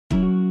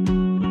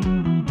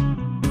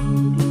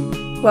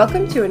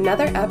Welcome to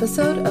another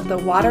episode of the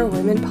Water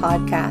Women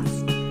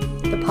Podcast,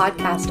 the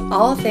podcast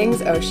all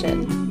things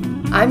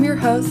ocean. I'm your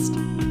host,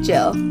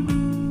 Jill.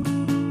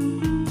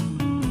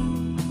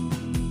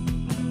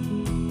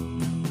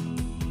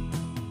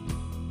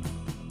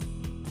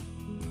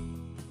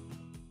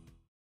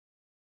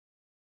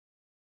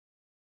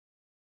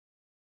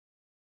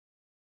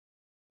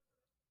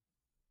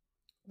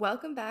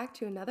 Welcome back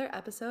to another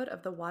episode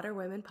of the Water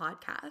Women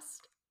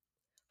Podcast.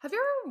 Have you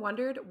ever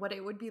wondered what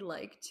it would be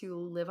like to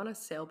live on a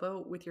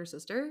sailboat with your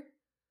sister?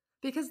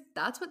 Because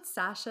that's what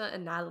Sasha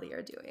and Natalie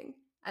are doing,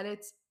 and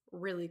it's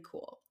really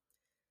cool.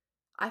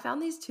 I found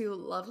these two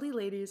lovely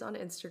ladies on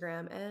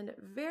Instagram and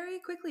very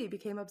quickly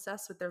became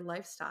obsessed with their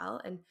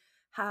lifestyle and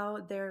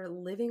how they're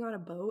living on a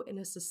boat in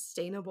a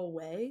sustainable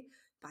way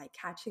by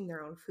catching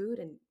their own food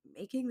and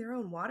making their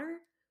own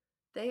water.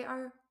 They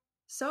are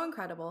so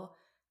incredible,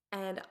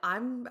 and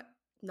I'm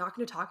not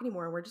going to talk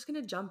anymore. We're just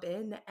going to jump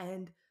in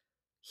and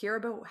hear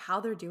about how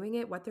they're doing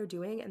it, what they're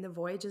doing, and the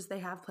voyages they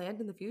have planned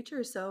in the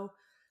future. So,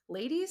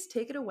 ladies,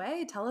 take it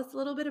away. Tell us a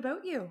little bit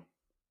about you.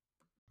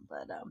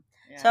 But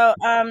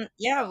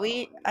Yeah.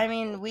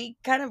 we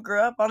kind of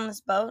grew up on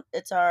this boat.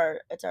 It's our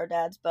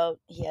dad's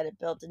boat. He had it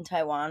built in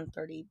Taiwan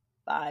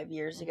 35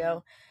 years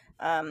ago.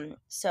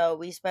 So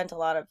we spent a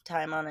lot of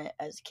time on it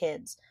as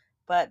kids.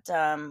 But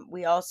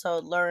we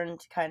also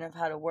learned kind of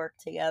how to work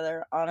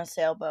together on a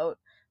sailboat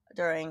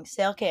during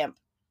sail camp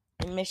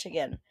in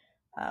Michigan.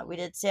 We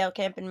did sail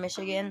camp in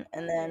Michigan,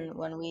 and then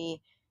when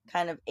we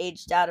kind of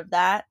aged out of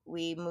that,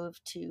 we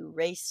moved to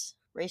race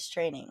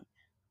training.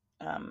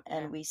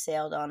 And we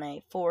sailed on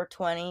a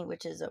 420,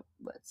 which is a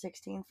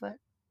 16 foot.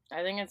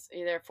 I think it's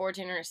either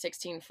 14 or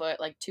 16 foot,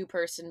 like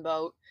 2-person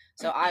boat.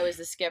 So I was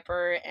the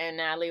skipper and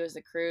Natalie was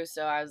the crew.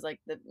 So I was like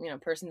the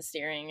person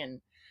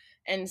steering,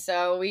 and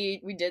so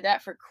we did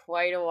that for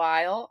quite a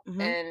while.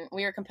 Mhm. And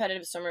we were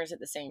competitive swimmers at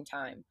the same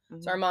time.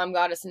 Mhm. So our mom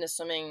got us into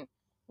swimming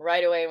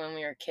right away when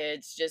we were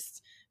kids,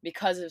 just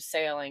because of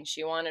sailing.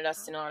 She wanted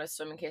us to know how to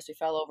swim in case we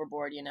fell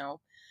overboard,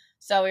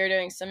 So we were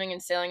doing swimming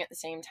and sailing at the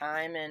same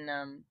time, and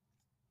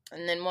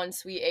then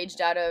once we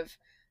aged out of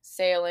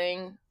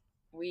sailing,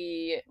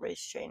 we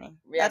Race training.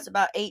 Yeah. That's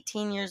about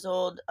 18 years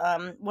old.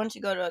 Once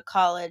you go to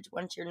college,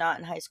 once you're not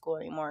in high school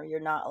anymore, you're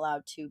not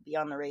allowed to be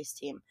on the race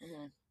team.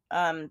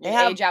 they They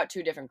have age out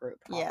to a different group.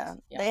 yeah,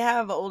 they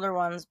have older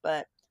ones,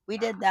 but we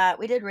did that.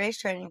 We did race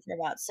training for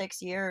about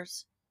 6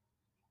 years.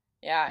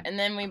 Yeah, and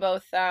then we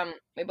both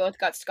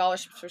got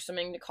scholarships for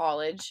swimming to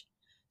college,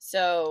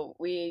 so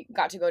we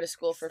got to go to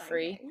school for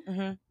free.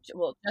 Mhm.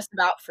 Well, just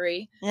about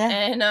free. Yeah.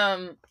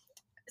 And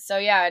so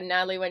yeah,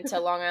 Natalie went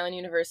to Long Island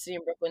University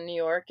in Brooklyn, New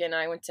York, and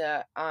I went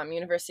to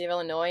University of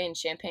Illinois in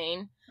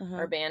Champaign, Mhm.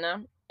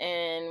 Urbana,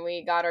 and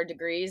we got our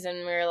degrees,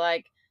 and we were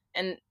like,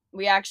 and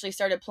we actually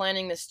started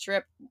planning this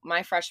trip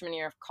my freshman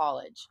year of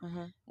college.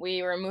 Mhm.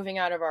 We were moving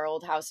out of our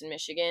old house in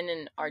Michigan,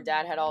 and our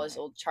dad had all his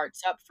old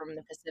charts up from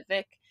the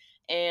Pacific,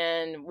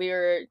 and we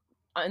were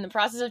in the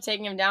process of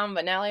taking him down,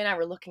 but Natalie and I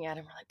were looking at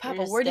him. We're like,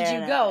 Papa, where did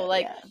you go?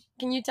 Like,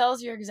 can you tell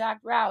us your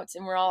exact routes?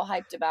 And we're all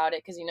hyped about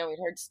it because, we'd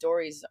heard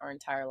stories our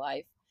entire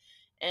life.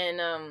 And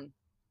then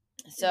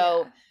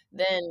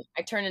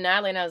I turned to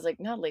Natalie and I was like,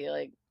 Natalie,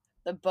 like,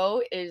 the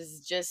boat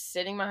is just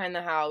sitting behind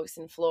the house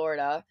in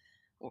Florida.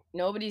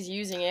 Nobody's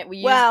using it.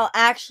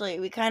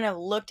 Actually, we kind of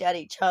looked at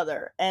each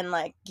other and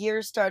like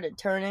gears started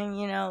turning,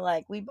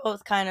 like we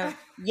both kind of,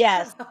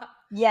 yes.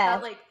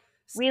 That like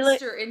We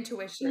sister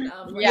intuition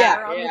of like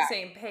we're on the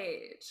same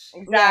page.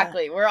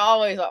 Exactly. Yeah. We're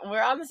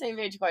on the same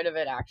page quite a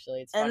bit,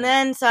 actually. It's funny. And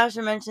then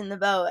Sasha mentioned the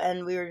boat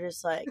and we were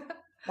just like,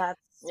 that's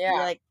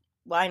like,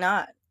 why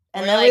not?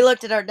 And then we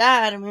looked at our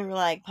dad and we were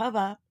like,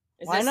 Papa,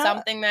 is this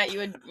something that you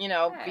would,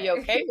 be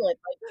okay with?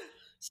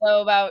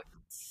 So about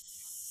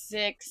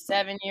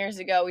 6-7 years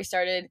ago, we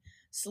started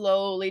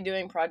slowly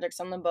doing projects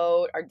on the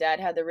boat. Our dad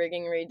had the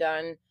rigging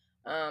redone.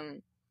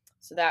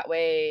 So that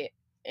way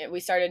we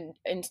started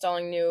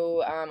installing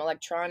new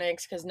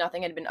electronics because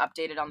nothing had been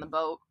updated on the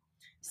boat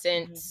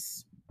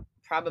since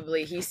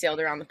probably he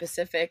sailed around the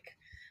Pacific.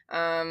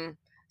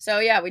 So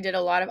yeah, we did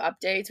a lot of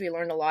updates. We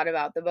learned a lot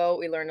about the boat.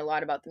 We learned a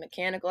lot about the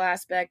mechanical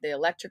aspect, the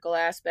electrical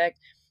aspect.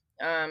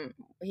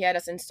 He had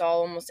us install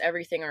almost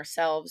everything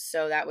ourselves,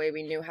 so that way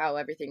we knew how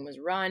everything was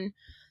run.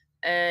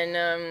 And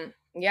and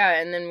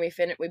then we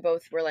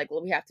both were like,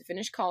 well, we have to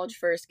finish college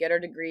first, get our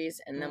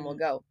degrees, and then we'll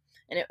go.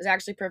 And it was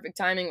actually perfect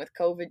timing with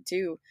COVID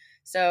too.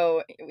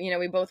 So,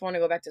 we both want to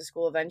go back to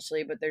school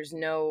eventually, but I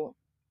don't know,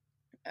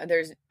 I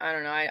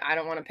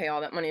don't want to pay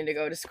all that money to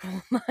go to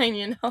school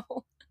online,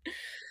 Well,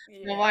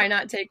 why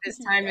not take this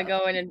time to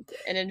go in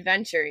an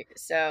adventure?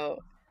 So,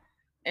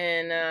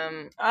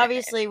 and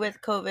obviously with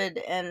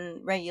COVID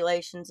and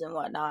regulations and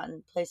whatnot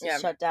and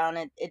places shut down,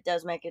 it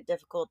does make it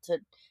difficult to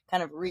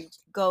kind of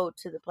go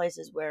to the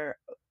places where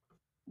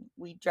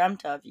we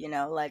dreamt of,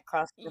 like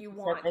crossing the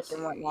Pacific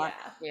and whatnot.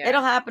 Yeah.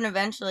 It'll happen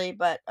eventually,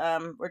 but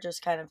we're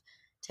just kind of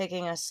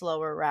taking a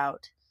slower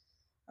route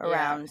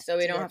around, so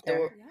we don't have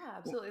to. Yeah,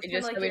 absolutely.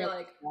 It's kind of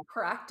like your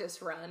practice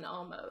run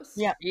almost.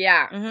 Yeah.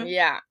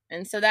 Yeah.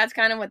 And so that's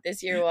kind of what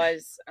this year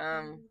was.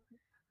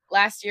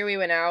 last year we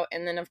went out,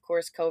 and then of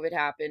course COVID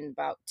happened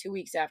about 2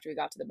 weeks after we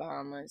got to the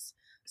Bahamas.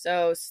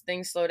 So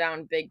things slowed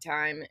down big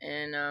time,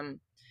 and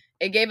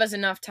it gave us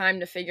enough time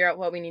to figure out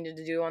what we needed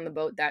to do on the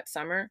boat that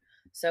summer.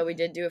 So we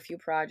did do a few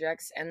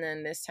projects, and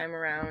then this time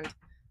around,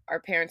 our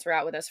parents were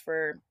out with us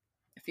for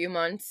a few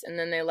months, and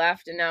then they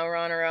left, and now we're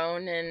on our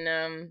own,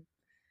 and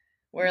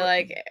we're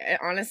like,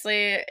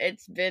 honestly,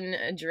 it's been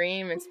a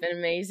dream. It's been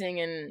amazing,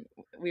 and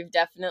we've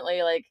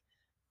definitely like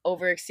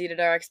overexceeded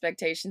our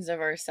expectations of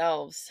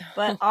ourselves.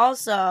 But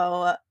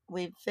also,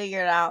 we've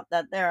figured out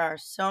that there are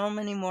so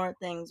many more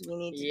things we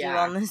need to do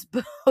on this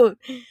boat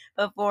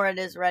before it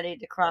is ready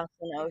to cross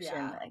an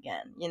ocean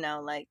again. You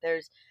know, like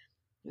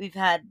we've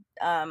had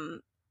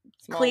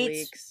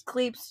cleats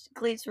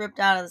ripped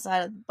out of the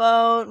side of the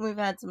boat. We've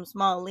had some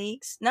small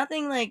leaks.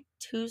 Nothing like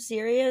too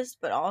serious,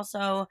 but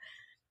also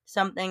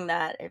something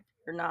that if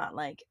you're not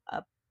like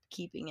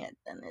keeping it,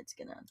 then it's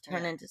gonna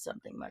turn into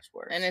something much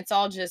worse. And it's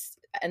all just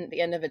at the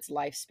end of its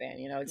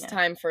lifespan, you know. It's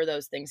time for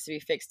those things to be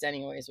fixed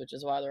anyways, which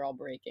is why they're all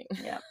breaking.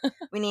 Yeah.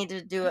 We need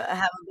to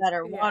have a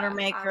better water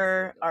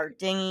maker. Our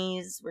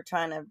dinghies, we're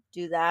trying to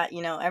do that.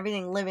 You know,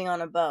 everything living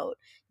on a boat,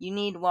 you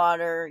need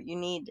water.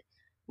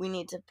 We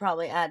need to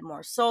probably add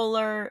more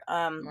solar.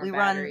 More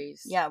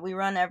batteries. We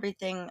run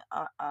everything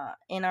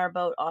in our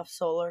boat off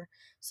solar.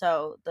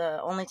 So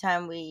the only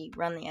time we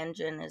run the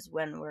engine is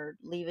when we're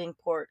leaving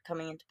port,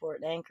 coming into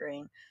port, and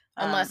anchoring.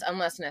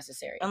 Unless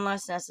necessary.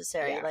 Unless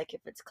necessary, like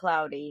if it's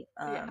cloudy.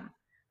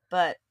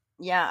 But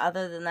yeah,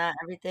 other than that,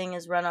 everything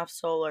is run off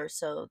solar.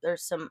 So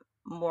there's some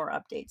more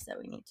updates that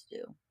we need to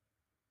do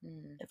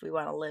if we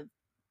want to live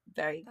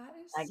very,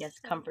 I guess,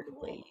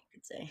 comfortably, you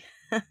could say.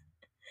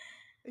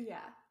 Yeah.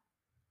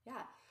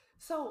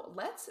 So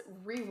let's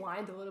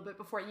rewind a little bit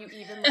before you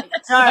even like.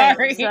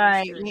 Sorry.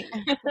 Yeah.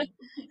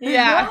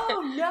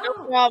 No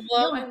problem.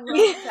 No, I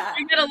love that.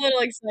 We get a little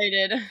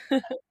excited.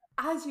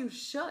 As you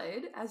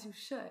should.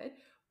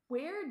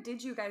 Where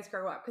did you guys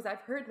grow up? Because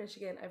I've heard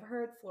Michigan, I've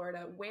heard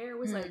Florida. Where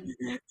was like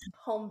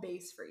home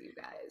base for you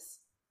guys?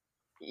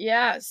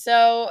 Yeah,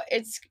 so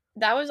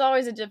that was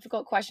always a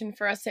difficult question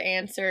for us to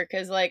answer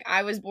because like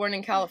I was born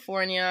in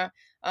California.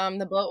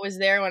 The boat was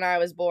there when I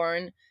was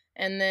born.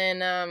 And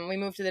then we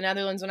moved to the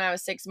Netherlands when I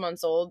was 6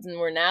 months old, and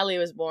where Natalie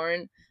was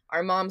born.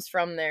 Our mom's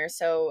from there,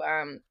 so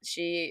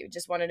she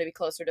just wanted to be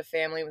closer to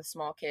family with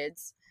small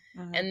kids.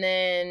 Mm-hmm. And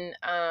then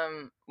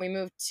we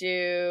moved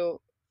to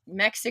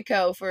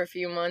Mexico for a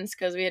few months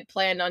because we had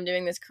planned on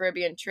doing this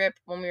Caribbean trip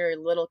when we were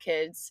little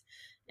kids,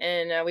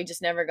 and we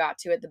just never got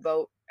to it. The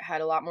boat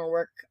had a lot more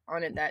work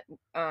on it that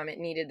it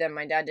needed that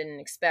my dad didn't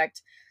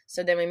expect.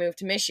 So then we moved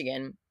to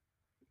Michigan.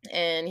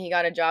 And he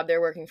got a job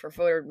there working for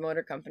Ford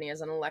Motor Company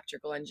as an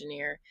electrical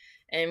engineer.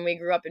 And we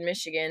grew up in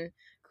Michigan,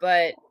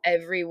 but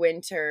every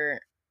winter,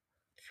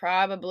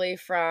 probably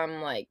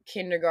from like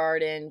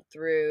kindergarten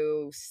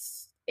through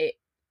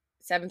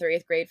 7th or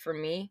 8th grade for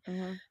me,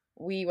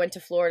 we went to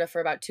Florida for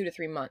about 2 to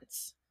 3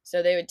 months.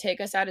 So they would take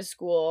us out of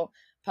school,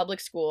 public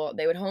school.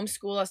 They would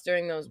homeschool us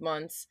during those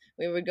months.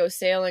 We would go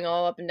sailing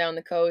all up and down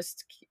the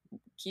coast,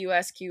 Key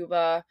West,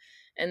 Cuba.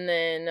 And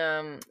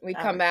then we'd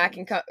come back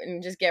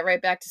and just get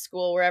right back to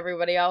school where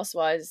everybody else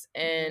was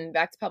and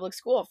back to public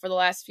school for the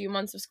last few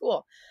months of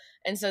school.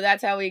 And so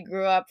that's how we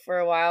grew up for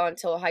a while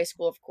until high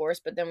school, of course.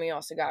 But then we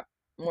also got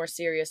more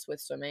serious with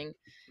swimming.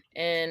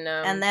 And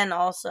then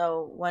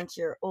also once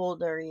you're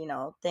older, you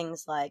know,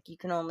 things like you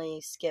can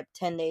only skip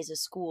 10 days of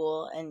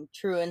school and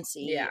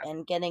truancy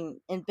and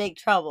getting in big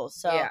trouble.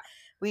 So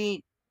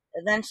we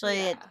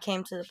eventually it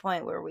came to the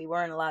point where we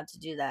weren't allowed to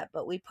do that,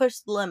 but we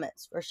pushed the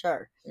limits for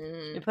sure.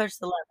 We pushed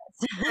the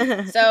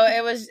limits. So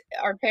it was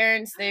our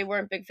parents, they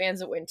weren't big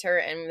fans of winter,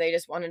 and they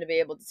just wanted to be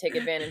able to take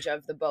advantage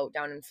of the boat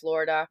down in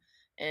Florida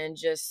and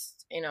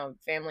just, you know,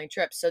 family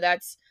trips. So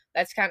that's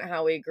kind of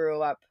how we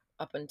grew up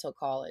until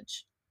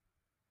college.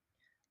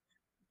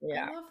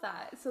 Yeah. I love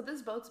that. So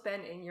this boat's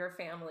been in your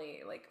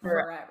family like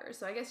forever.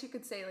 So I guess you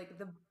could say like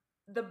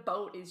the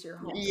boat is your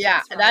home.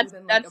 Yeah, that's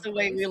the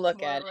way we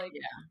look at it.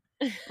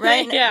 Yeah.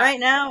 Right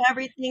now,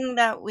 everything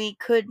that we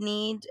could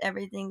need,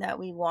 everything that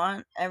we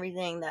want,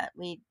 everything that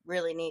we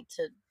really need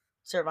to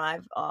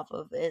survive off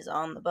of is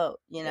on the boat.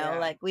 You know,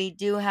 like we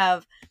do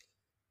have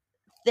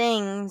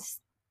things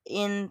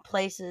in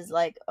places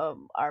like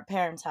our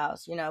parents'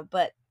 house, you know,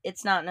 but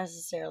it's not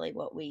necessarily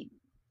what we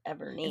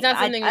ever need. It's not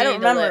something I don't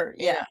remember.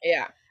 Yeah.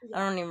 I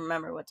don't even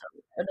remember what's up.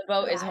 But the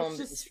boat is home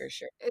base for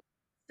sure. It's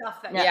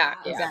stuff that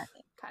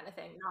exactly kind of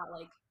thing, not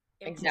like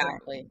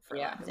exactly.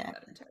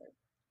 Exactly.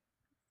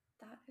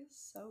 That is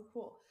so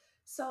cool.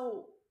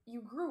 So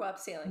you grew up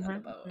sailing on the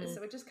boat,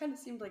 so it just kind of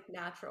seemed like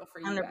natural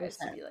for you 100%. Guys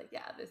to be like,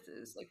 this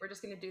is like we're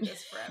just gonna do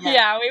this forever.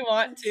 Yeah, we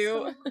want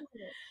to. So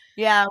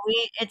yeah,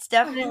 it's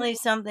definitely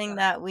something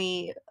that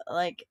we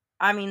like.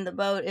 I mean, the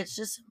boat, it's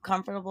just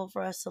comfortable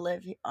for us to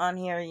live on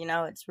here. You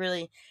know, it's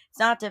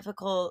not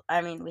difficult.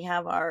 I mean, we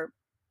have our,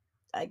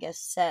 I guess,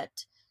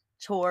 set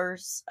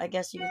chores, I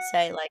guess you could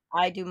say. Like,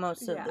 I do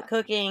most of the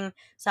cooking.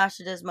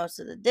 Sasha does most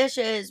of the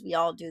dishes. We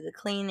all do the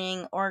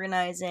cleaning,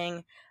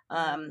 organizing,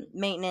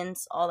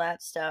 maintenance, all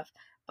that stuff.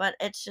 But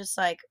it's just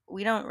like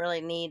we don't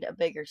really need a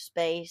bigger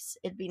space.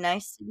 It'd be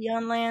nice to be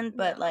on land,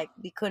 but No. like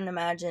we couldn't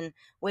imagine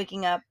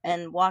waking up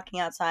and walking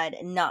outside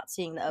and not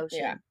seeing the ocean.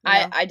 Yeah,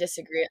 you know? I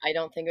disagree. I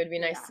don't think it would be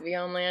nice Yeah. to be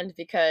on land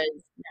because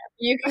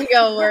you can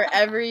go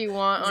wherever you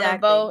want on a Exactly.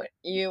 boat.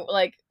 You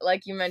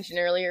like you mentioned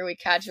earlier, we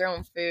catch our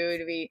own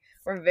food.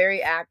 We're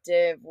very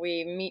active.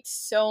 We meet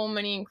so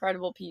many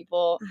incredible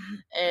people,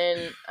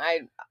 and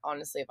I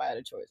honestly, if I had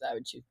a choice, I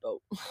would choose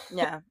boat.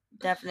 Yeah,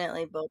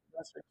 definitely both of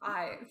us would.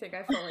 I think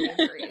I fully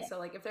agree. So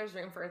like if there's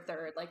room for a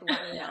third, like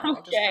let me know. I'll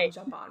just Okay. come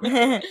jump on right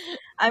away.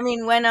 I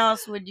mean, when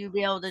else would you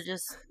be able to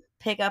just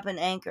pick up an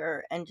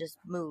anchor and just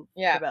move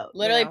Yeah, the boat?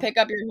 literally you know? pick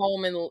up your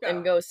home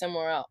and go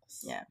somewhere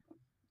else. Yeah.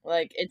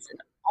 Like it's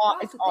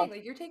That's the thing.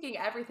 Like you're taking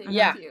everything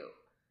Yeah. with you.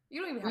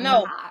 You don't even have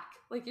No. to pack.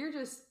 Like you're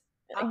just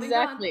up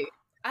Exactly. and gone.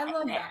 I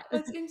love that.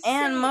 That's insane.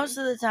 And most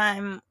of the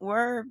time,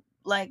 we're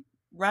like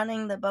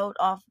running the boat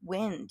off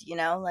wind, you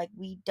know? Like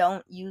we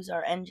don't use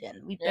our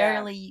engine. We Yeah.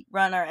 barely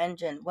run our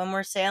engine. When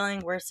we're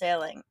sailing.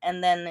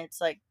 And then it's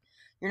like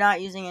you're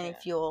not using any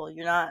fuel.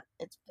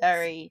 It's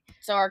very.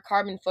 So our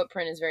carbon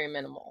footprint is very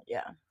minimal.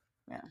 Yeah.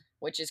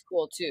 Which is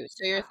cool too.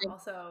 So you're thinking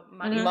also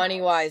money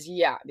wise,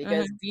 yeah,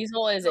 because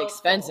diesel is So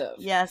expensive.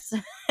 Yes.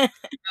 When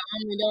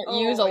we don't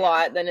use a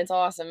lot, then it's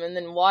awesome. And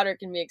then water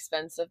can be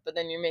expensive, but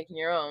then you're making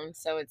your own.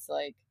 So it's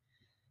like,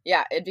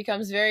 yeah, it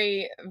becomes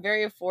very,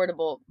 very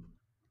affordable.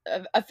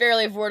 A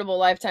fairly affordable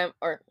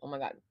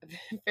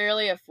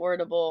fairly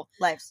affordable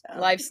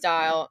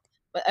lifestyle.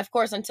 But of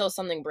course, until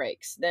something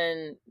breaks,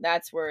 then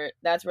that's where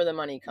the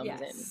money comes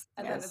in.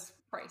 And then it's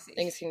pricey.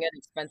 Things can get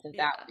expensive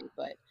that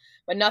way,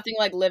 but nothing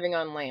like living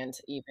on land,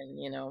 even,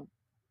 you know.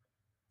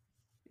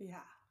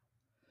 Yeah.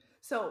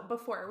 So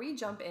before we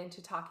jump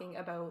into talking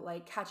about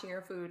like catching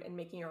your food and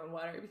making your own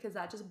water, because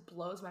that just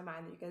blows my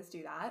mind that you guys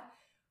do that.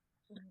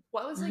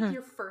 What was like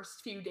your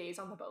first few days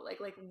on the boat?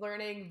 Like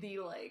learning the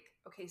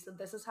okay, so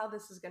this is how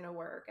this is gonna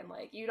work, and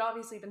like you'd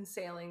obviously been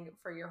sailing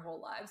for your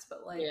whole lives,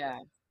 but like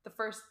the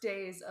first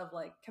days of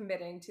like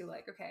committing to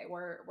like, okay,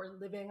 we're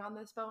living on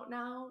this boat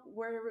now.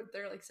 Were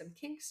there like some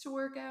kinks to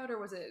work out, or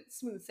was it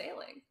smooth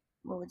sailing?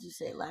 What would you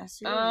say,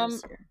 last year or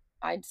this year?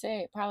 I'd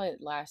say probably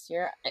last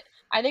year.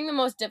 I think the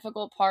most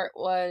difficult part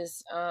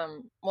was,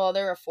 well,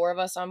 there were 4 of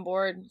us on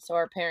board, so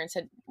our parents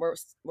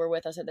were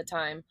with us at the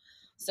time,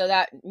 so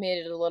that made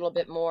it a little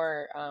bit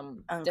more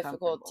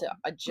difficult to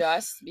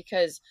adjust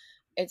because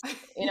it's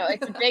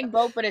it's a big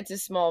boat, but it's a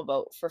small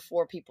boat for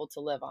 4 people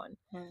to live on,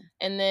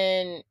 and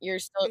then you're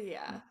still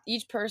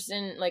each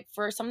person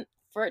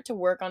for it to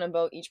work on a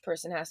boat, each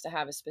person has to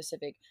have a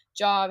specific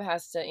job,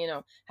 has to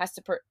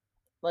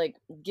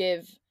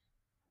give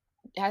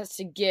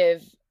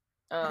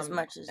as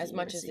much as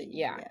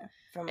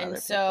from and other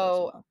so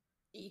people as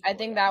well. I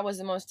think that was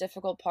the most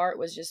difficult part,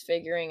 was just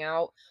figuring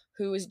out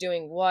who was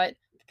doing what,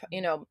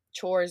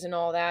 chores and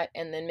all that,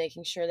 and then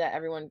making sure that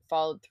everyone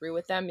followed through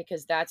with them,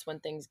 because that's when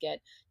things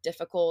get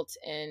difficult.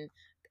 And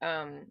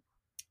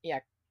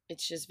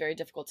it's just very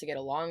difficult to get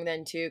along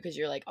then too, because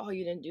you're like, oh,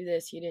 you didn't do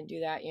this, you didn't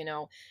do that,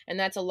 and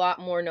that's a lot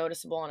more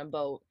noticeable on a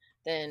boat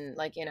than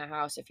like in a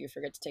house if you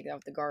forget to take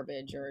out the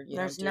garbage, or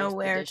there's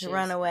nowhere to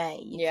run away.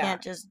 You can't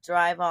just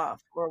drive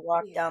off or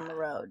walk down the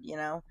road.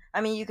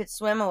 I mean, you could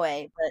swim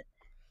away, but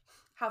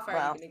how far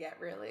are you going to get,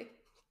 really?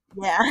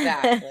 Yeah.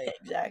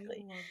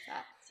 Exactly.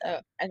 So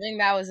I think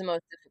that was the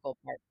most difficult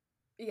part.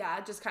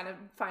 Yeah, just kind of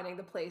finding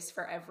the place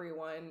for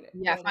everyone.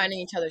 Yeah, finding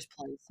each other's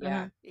place.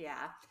 Yeah.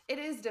 Yeah. It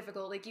is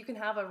difficult. Like you can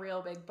have a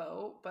real big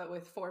boat, but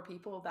with 4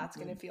 people, that's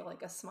going to feel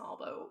like a small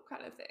boat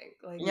kind of thing.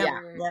 Like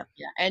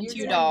and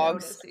you're 2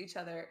 dogs. Notice each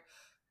other,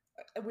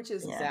 which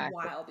is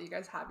wild that you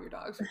guys have your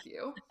dogs with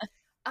you.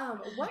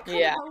 What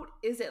kind of boat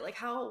is it? Like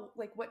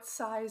what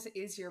size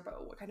is your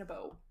boat? What kind of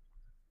boat?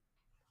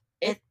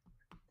 It's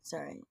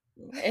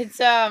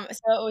so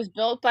it was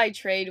built by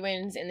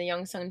Tradewinds in the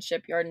Yongsan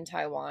shipyard in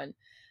Taiwan.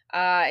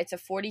 It's a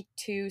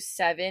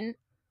 42-7,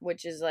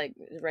 which is like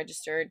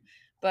registered,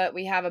 but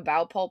we have a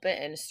bow pulpit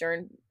and a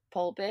stern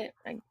pulpit,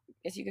 I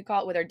guess you could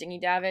call it, with our dinghy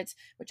davits,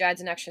 which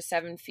adds an extra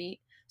 7 feet.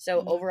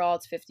 So overall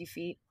it's 50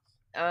 feet.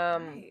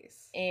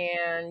 Nice.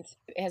 And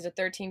it has a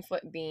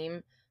 13-foot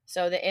beam.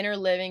 So the inner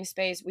living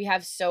space, we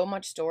have so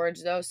much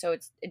storage though, so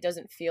it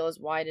doesn't feel as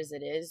wide as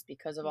it is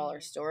because of all our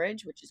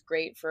storage, which is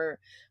great for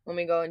when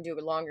we go and do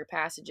longer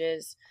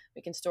passages.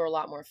 We can store a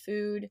lot more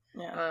food,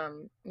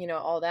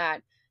 all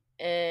that.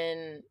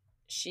 And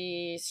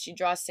she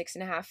draws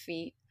 6.5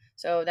 feet,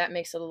 so that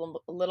makes it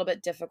a little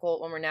bit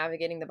difficult when we're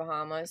navigating the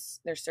Bahamas.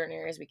 There's certain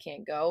areas we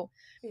can't go.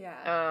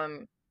 Yeah.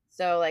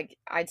 So like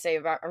I'd say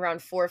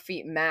around 4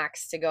 feet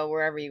max to go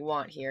wherever you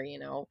want here,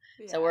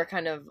 So we're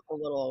kind of a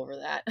little over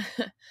that.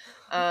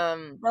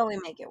 Well, we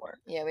make it work.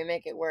 Yeah, we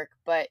make it work.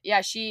 But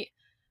yeah,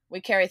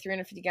 we carry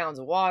 350 gallons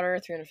of water,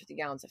 350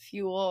 gallons of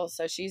fuel.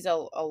 So she's a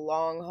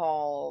long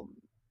haul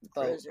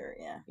boat. Cruiser,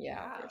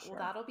 yeah. Sure. Well,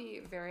 that'll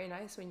be very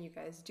nice when you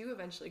guys do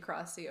eventually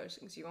cross the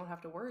ocean, so you won't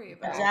have to worry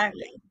about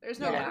exactly.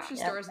 There's no grocery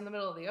stores in the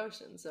middle of the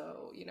ocean,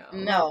 so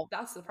no,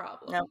 that's the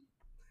problem. No.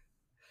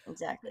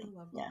 Exactly. I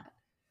love that.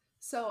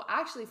 So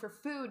actually, for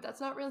food,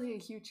 that's not really a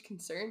huge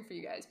concern for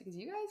you guys because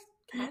you guys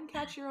can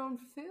catch your own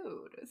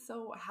food.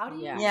 So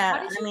Yeah. Yeah, how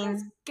did I you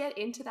guys mean, get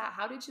into that?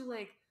 How did you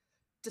like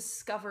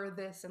discover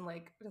this and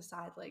like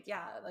decide like,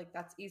 yeah, like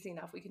that's easy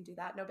enough. We can do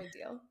that. No big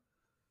deal.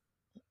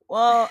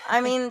 well,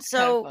 I mean, It's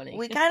kind of so funny.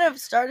 we kind of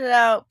started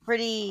out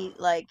pretty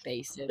like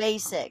Basic.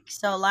 basic.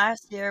 So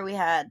last year we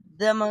had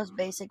the most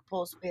basic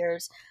pole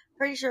spears.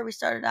 Pretty sure we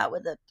started out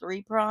with a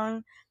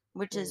 3-prong,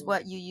 which is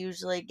what you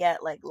usually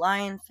get like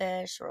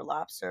lionfish or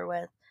lobster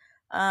with.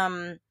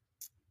 Um,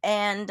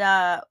 and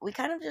we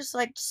kind of just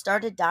like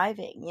started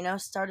diving,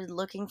 started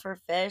looking for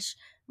fish.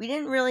 We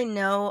didn't really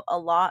know a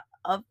lot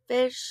of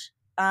fish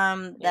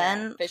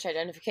then. Fish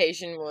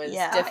identification was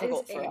Yeah, That is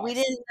difficult for a we us.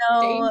 didn't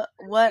know dangerous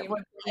what game would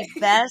to be play.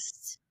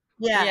 best.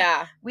 Yeah,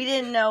 Yeah. we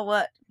didn't know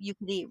what you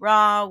could eat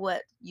raw,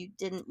 what you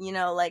didn't,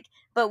 like.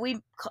 But we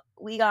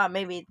got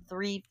maybe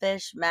 3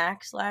 fish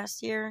max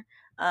last year.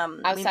 We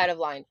Outside of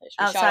lionfish.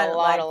 We shot outside a of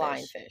lot of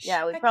lionfish. lionfish.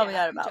 Yeah, we Heck probably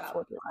yeah, got good about job.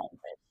 40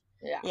 lionfish.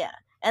 Yeah. Yeah,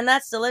 and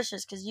that's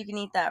delicious because you can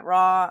eat that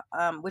raw,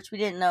 which we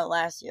didn't know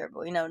last year,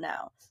 but we know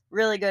now.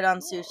 Really good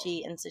on Cool.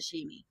 sushi and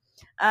sashimi.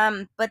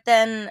 But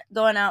then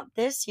going out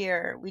this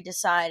year, we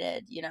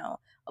decided,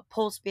 a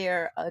pole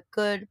spear, a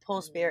good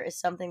pole spear is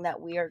something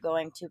that we are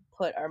going to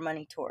put our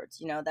money towards.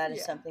 That is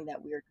Yeah. something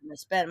that we are going to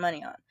spend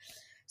money on.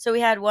 So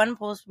we had one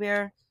pole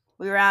spear.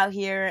 We were out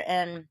here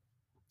and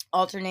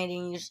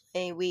alternating.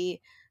 Usually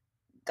we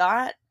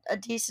got a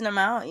decent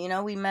amount.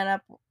 We met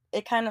up.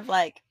 It kind of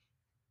like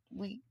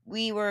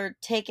we were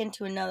taken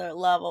to another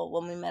level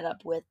when we met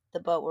up with the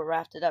boat we're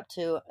rafted up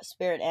to, a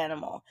Spirit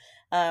Animal.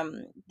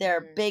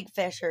 They're big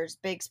fishers,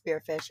 big spear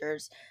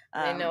fishers.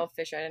 They know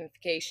fish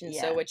identification,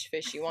 yeah. so which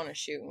fish you want to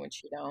shoot and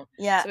which you don't.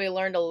 Yeah, So we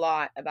learned a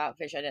lot about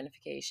fish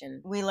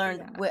identification. we learned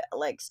Yeah.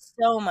 like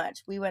so much.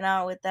 We went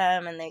out with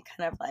them and they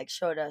kind of like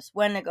showed us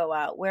when to go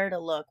out, where to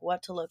look,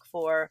 what to look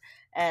for,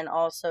 and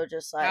also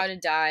just like How to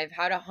dive,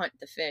 how to hunt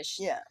the fish.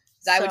 yeah.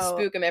 'Cause I would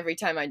spook them every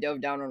time I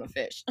dove down on a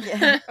fish.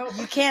 Yeah, Oh.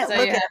 you can't So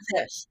look you at have a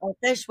fish. A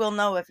fish will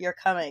know if you're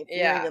coming if you're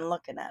Yeah. even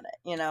looking at it.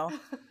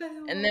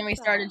 And then we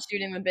started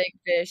shooting the big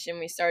fish, and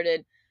we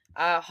started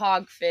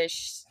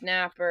hogfish,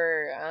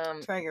 snapper,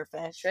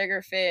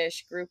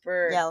 triggerfish,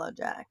 grouper,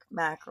 yellowjack,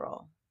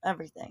 mackerel,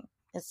 everything.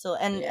 It's still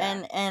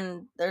Yeah.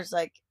 and there's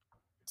like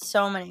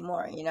so many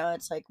more.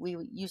 It's like we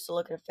used to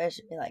look at a fish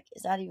and be like,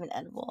 is that even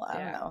edible? I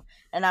don't Yeah. know.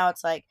 And now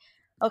it's like,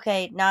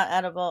 okay, not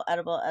edible,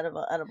 edible,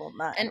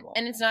 not edible.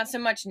 And it's not so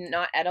much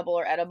not edible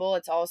or edible.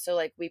 It's also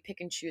like we pick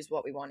and choose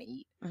what we want to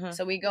eat. Mhm.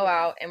 So we go Yeah.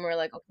 out and we're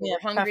like, okay, We we're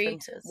have hungry.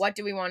 preferences. What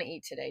do we want to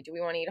eat today? Do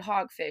we want to eat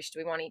hogfish? Do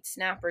we want to eat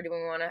snapper? Do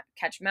we want to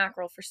catch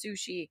mackerel for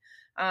sushi?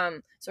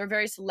 So we're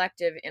very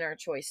selective in our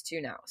choice too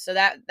now. So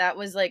that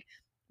was like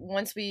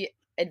once we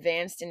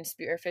advanced in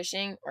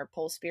spearfishing or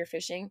pole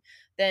spearfishing,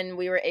 then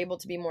we were able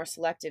to be more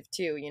selective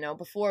too.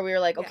 Before we were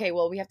like, Yeah. okay,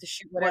 well we have to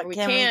shoot whatever What we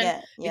can we can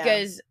get? Yeah.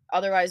 because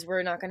otherwise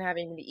we're not going to have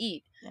anything to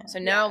eat. Yeah. So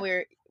now Yeah.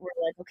 we're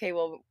like, okay,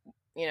 well,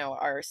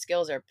 our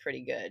skills are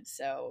pretty good,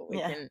 so we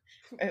Yeah. can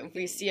if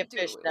we see a do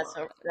fish what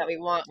we want. that we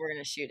want, we're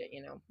gonna shoot it.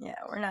 Yeah,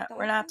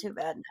 we're not too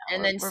bad now.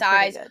 And then we're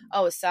size. pretty good.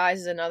 Oh,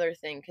 size is another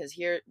thing because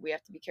here we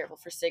have to be careful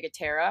for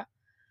cigotera,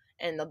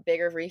 and the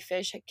bigger reef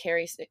fish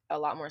carry a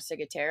lot more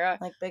cigotera.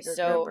 Like bigger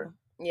So grouper.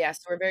 yeah,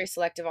 so we're very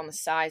selective on the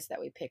size that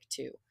we pick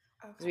too,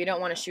 because we don't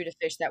want to Okay. shoot a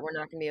fish that we're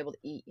not gonna be able to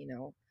eat.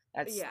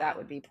 That Yeah.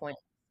 would be point.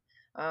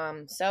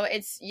 So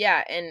it's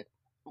and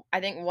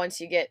I think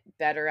once you get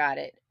better at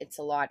it, it's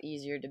a lot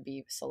easier to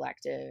be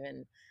selective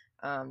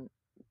and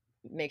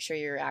make sure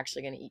you're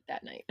actually going to eat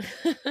that night.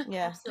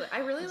 Yeah. Absolutely. I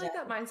really like Exactly.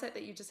 that mindset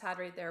that you just had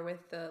right there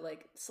with the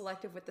like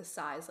selective with the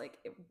size. Like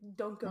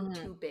don't go Mhm.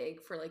 too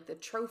big for like the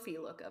trophy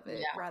look of it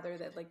Yeah. rather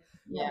than like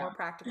the Yeah. more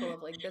practical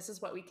of like this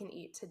is what we can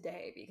eat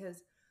today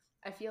because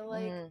I feel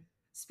like Mhm.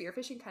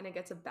 spearfishing kind of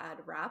gets a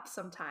bad rap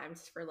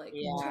sometimes for like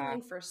Yeah.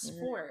 killing for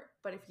sport,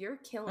 but if you're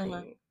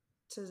killing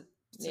to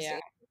Yeah.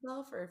 sustain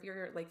yourself or if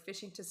you're like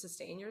fishing to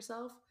sustain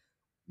yourself,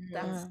 Mhm.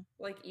 that's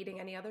like eating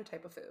any other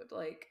type of food.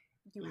 Like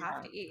you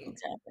have to eat.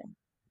 Exactly.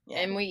 Yeah.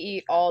 And we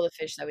eat all the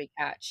fish that we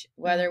catch,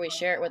 whether we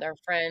share it with our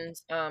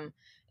friends.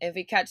 If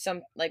we catch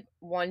some like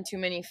one too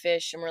many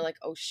fish and we're like,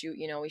 oh shoot,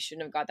 we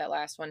shouldn't have got that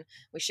last one.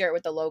 We share it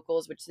with the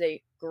locals, which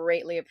they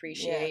greatly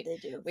appreciate. Yeah,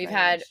 they do.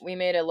 We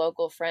made a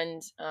local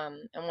friend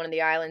on one of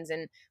the islands,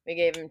 and we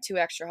gave him 2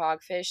 extra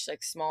hogfish,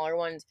 like smaller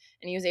ones,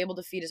 and he was able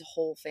to feed his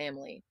whole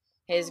family,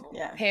 his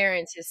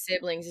parents, his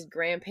siblings, his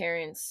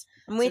grandparents.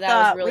 And we So that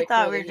was thought really we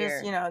thought cool we to were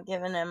just hear.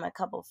 giving him a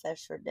couple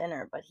fish for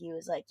dinner, but he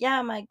was like,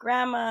 yeah, my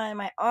grandma and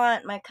my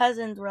aunt, my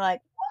cousins were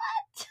like,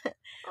 what?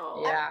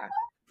 Oh, Yeah.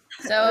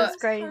 So that's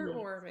it's crazy.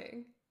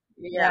 heartwarming.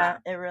 Yeah,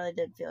 it really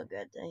did feel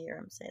good to hear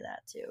him say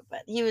that too.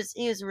 But he was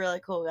a really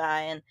cool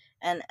guy,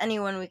 and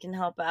anyone we can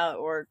help out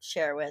or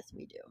share with,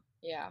 we do.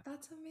 Yeah.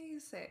 That's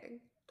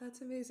amazing.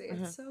 That's amazing.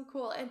 Mhm. It's so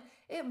cool. And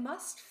it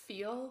must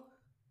feel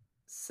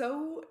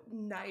so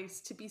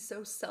nice to be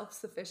so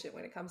self-sufficient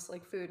when it comes to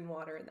like food and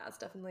water and that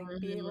stuff and like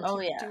be able Mhm. to Oh,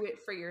 yeah. do it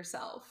for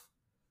yourself.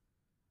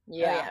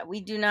 Yeah.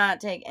 We do not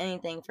take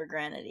anything for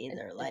granted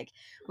either. Like,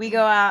 we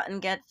go out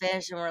and get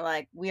fish and we're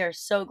like, we are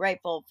so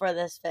grateful for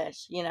this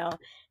fish, you know?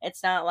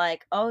 It's not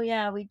like, oh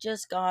yeah, we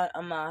just got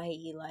a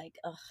mahi. Like,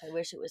 oh, I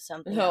wish it was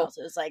something No. else.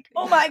 It was like,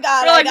 oh my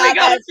God, We're I like, we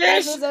got a this.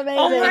 This fish. is amazing.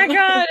 Oh my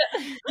God.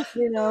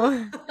 You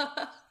know?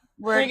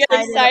 We're We get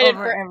excited excited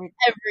over for everything.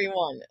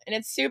 everyone. And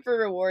it's super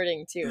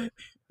rewarding too.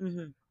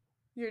 Mm-hmm.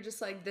 You're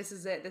just like, this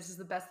is it. This is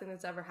the best thing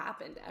that's ever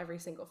happened to every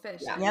single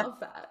fish. Yeah. I Yep. love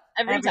that.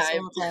 Every time.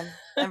 single time.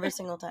 Every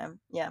single time.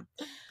 Yeah.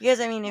 Because,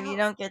 I mean, if you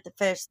Now- don't get the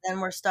fish, then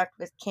we're stuck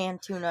with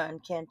canned tuna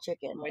and canned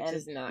chicken. Which and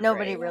is not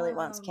nobody great. really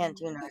wants canned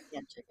tuna or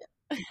canned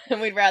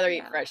chicken. We'd rather eat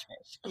Yeah. fresh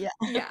fish. Yeah.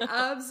 Yeah,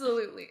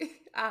 absolutely.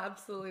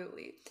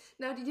 Absolutely.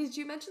 Now, did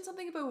you mention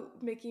something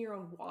about making your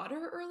own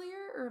water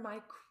earlier, or am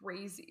I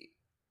crazy?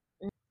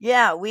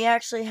 Yeah, we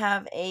actually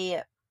have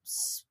a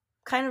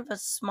kind of a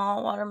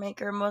small water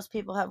maker. Most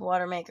people have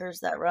water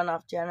makers that run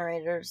off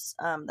generators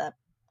that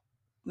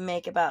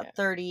make about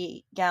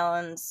 30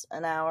 gallons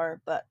an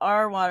hour, but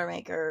our water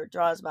maker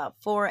draws about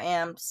 4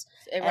 amps.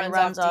 It and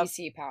runs off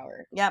DC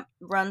power. Yep,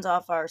 runs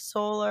off our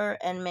solar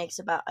and makes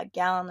about 1.5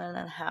 gallons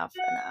an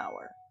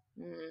hour.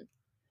 Mm.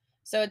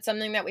 So it's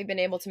something that we've been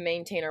able to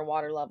maintain our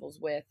water levels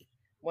with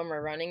when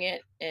we're running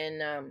it.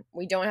 And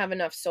we don't have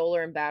enough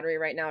solar and battery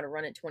right now to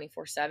run it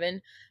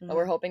 24/7. But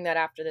we're hoping that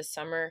after this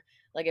summer,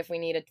 like if we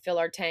need to fill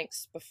our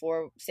tanks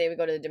before, say we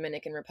go to the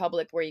Dominican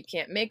Republic where you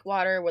can't make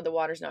water, where the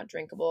water's not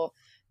drinkable,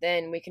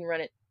 then we can run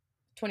it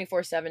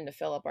 24/7 to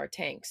fill up our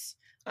tanks.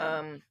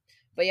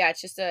 But yeah, it's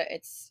just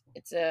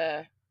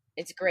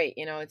it's great.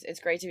 You know, it's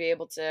great to be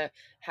able to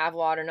have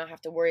water, not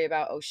have to worry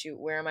about, oh shoot,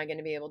 where am I going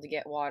to be able to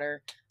get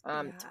water?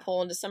 To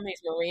pull into some of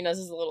these marinas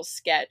is a little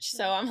sketch.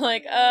 So I'm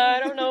like, I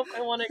don't know if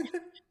I want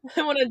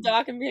to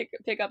dock and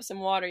pick up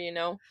some water, you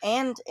know?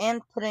 And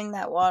putting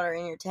that water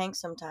in your tank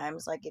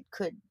sometimes, like it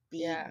could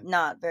be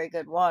not very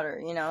good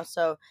water, you know?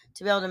 So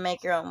to be able to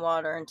make your own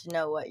water and to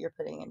know what you're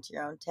putting into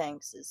your own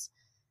tanks is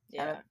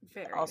kind of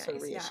very also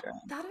nice. reassuring.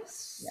 That is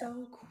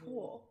so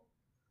cool.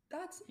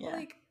 That's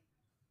like,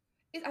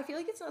 I feel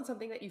like it's not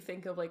something that you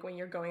think of like when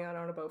you're going out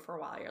on a boat for a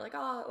while. You're like,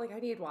 oh, like I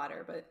need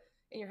water, but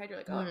in your head you're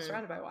like, oh, I'm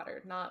surrounded by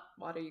water, not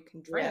water you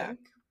can drink.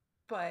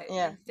 But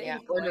yeah,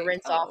 or to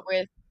rinse off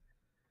with.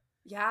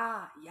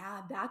 Yeah,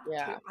 that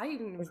too. I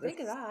didn't even think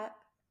of that.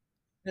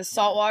 The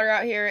salt water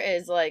out here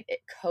is like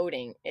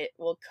coating. It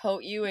will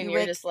coat you, and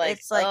you're just like,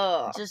 it's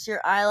like just your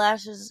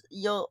eyelashes.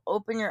 You'll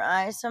open your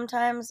eyes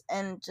sometimes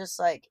and just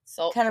like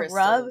salt kind crystals.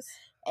 of rub,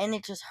 and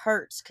it just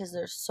hurts because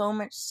there's so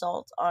much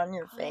salt on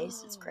your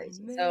face. It's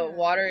crazy. Man. So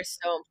water is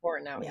so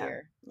important out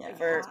here. Yeah,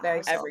 for it's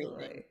very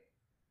everything.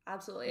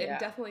 Absolutely. And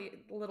definitely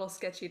a little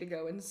sketchy to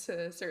go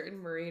into certain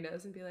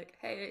marinas and be like,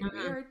 hey,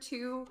 we are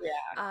two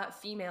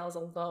females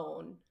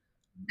alone.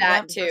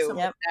 That too.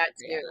 Yep. That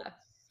too.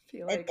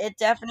 It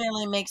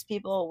definitely makes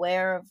people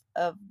aware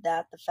of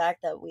that, the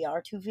fact that we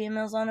are two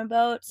females on a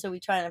boat, so we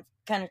try to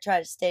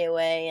stay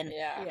away and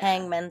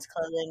hang men's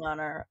clothing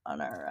on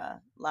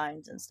our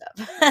lines and stuff.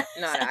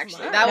 Not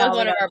actually. That was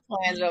one of our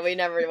plans, but we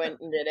never went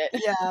and did it.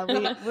 Yeah,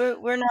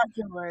 we're not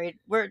too worried.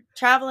 We're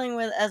traveling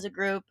as a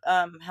group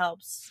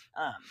helps.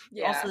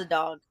 Also the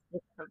dogs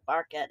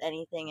bark at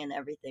anything and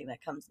everything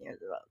that comes near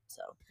the boat,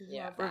 so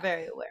we're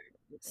very aware.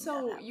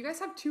 So you guys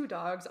have 2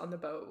 dogs on the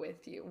boat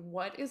with you.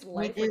 What is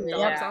life with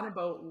dogs on a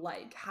boat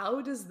like?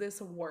 How does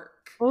this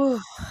work?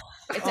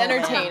 It's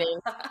entertaining.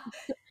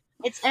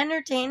 It's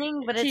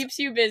entertaining, but it keeps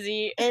you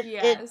busy.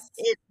 It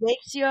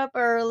wakes you up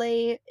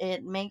early.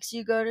 It makes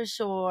you go to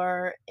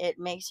shore. It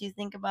makes you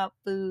think about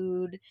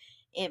food.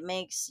 It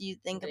makes you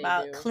think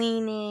about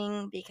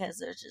cleaning because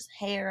there's just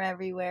hair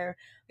everywhere.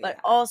 But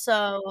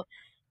also,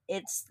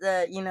 it's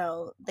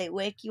they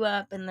wake you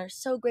up and they're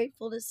so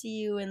grateful to see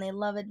you and they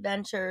love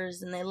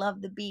adventures and they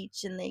love the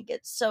beach and they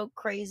get so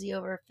crazy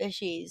over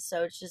fishies.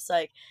 So it's just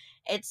like,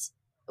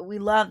 we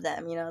love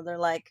them, they're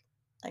like,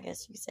 I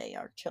guess you could say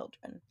our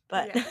children,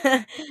 but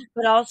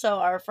but also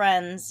our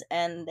friends,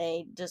 and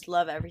they just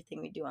love everything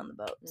we do on the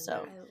boat. So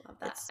I love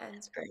that.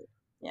 It's great.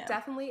 Yeah.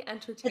 Definitely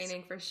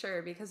entertaining for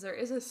sure, because there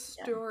is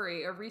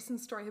a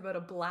recent story about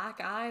a black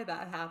eye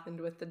that happened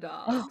with the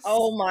dogs.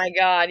 Oh my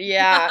God,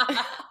 yeah.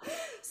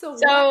 So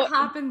what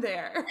happened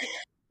there?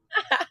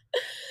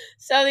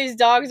 So these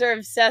dogs are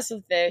obsessed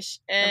with fish,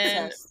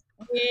 and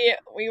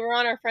we were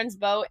on our friend's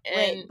boat,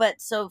 and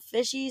so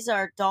fishies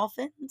are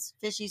dolphins,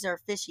 fishies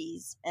are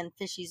fishies, and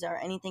fishies are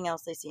anything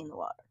else they see in the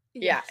water.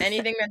 Yeah,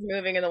 anything that's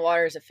moving in the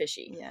water is a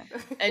fishy. Yeah.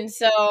 And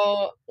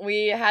so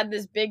we had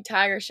this big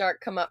tiger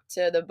shark come up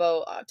to the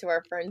boat, to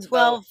our friend's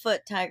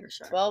 12-foot tiger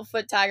shark.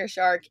 12-foot tiger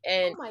shark,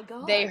 and oh my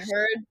gosh.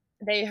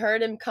 they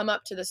heard him come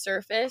up to the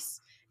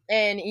surface,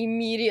 and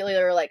immediately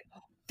they were like,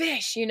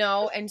 fish,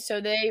 and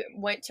so they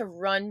went to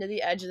run to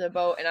the edge of the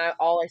boat, and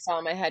all I saw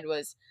in my head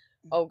was,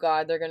 oh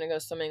God, they're gonna go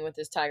swimming with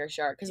this tiger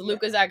shark, because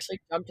Lucas actually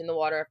jumped in the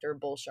water after a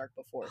bull shark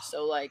before,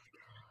 so like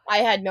I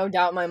had no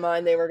doubt in my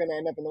mind they were going to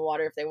end up in the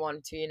water if they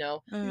wanted to,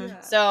 Mhm. Yeah.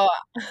 So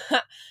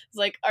it's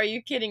like, are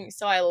you kidding?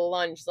 So I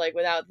lunged, like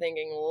without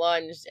thinking,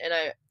 and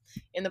I,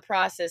 in the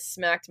process,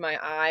 smacked my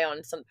eye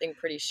on something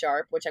pretty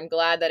sharp, which I'm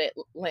glad that it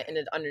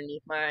landed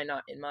underneath my eye,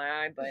 not in my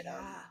eye. But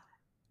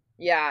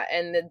yeah,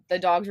 and the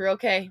dogs were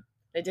okay.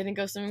 They didn't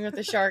go swimming with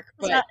the shark,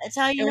 but It's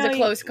how you it was know a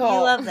close you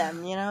call. love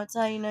them. It's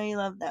how you know you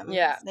love them.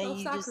 Yeah.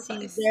 You just see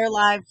Self-sacrifice. their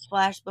lives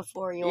flash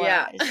before your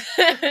Yeah.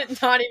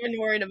 eyes. Not even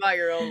worried about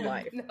your own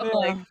life. No,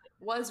 Like,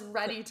 was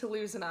ready to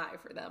lose an eye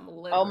for them.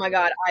 Literally. oh my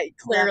God! I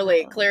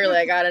clearly,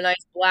 I got a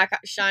nice black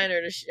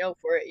shiner to show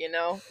for it.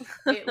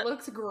 It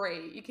looks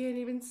great. You can't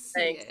even see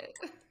Thanks.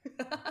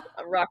 it.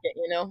 A rocket,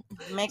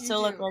 Makes You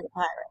you look do. like a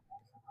pirate.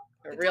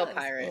 a It real does.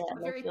 pirate. Yeah, A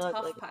makes very you look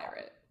tough like a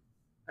pirate.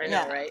 I know,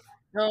 Yeah. right?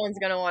 No one's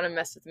gonna want to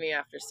mess with me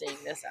after seeing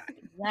this eye.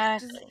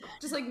 Exactly.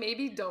 Just like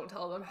maybe don't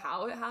tell them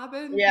how it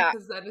happened. Yeah.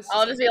 Because then it's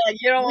I'll just be like,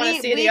 you don't want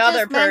to see the just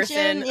other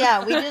person.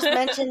 mentioned, we just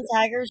mentioned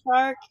tiger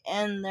shark,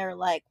 and they're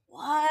like,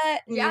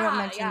 "What?" And you don't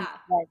mention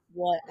like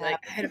what Like,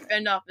 I had to happened.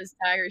 fend off this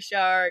tiger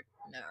shark.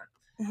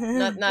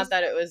 Nah, not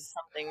that it was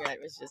something that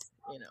was just,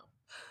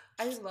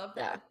 I love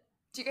that. Yeah.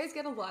 Do you guys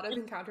get a lot of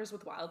encounters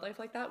with wildlife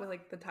like that, with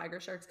like the tiger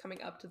sharks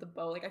coming up to the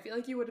boat? Like I feel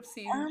like you would have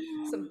seen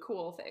some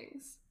cool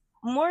things.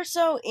 More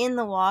so in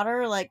the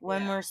water, like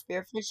when Yeah. we're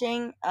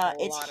spearfishing, A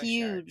it's lot of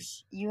huge.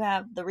 sharks. You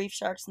have the reef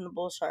sharks and the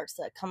bull sharks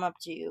that come up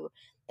to you.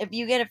 If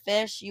you get a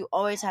fish, you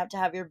always have to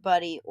have your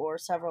buddy or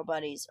several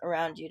buddies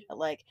around you to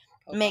like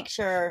make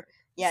sure,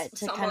 to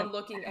Someone kind of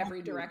looking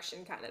every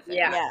direction kind of thing.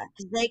 Yeah.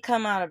 because they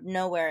come out of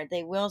nowhere.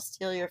 They will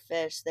steal your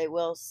fish. They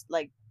will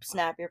like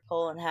snap your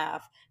pole in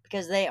half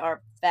because they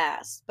are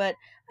fast. But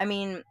I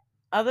mean,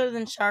 other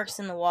than sharks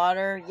in the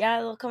water,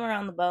 they'll come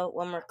around the boat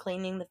when we're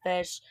cleaning the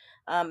fish.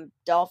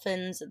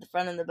 Dolphins at the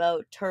front of the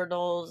boat,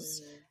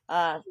 turtles,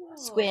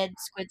 squids.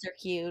 Squids are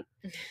cute.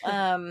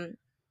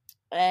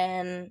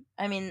 And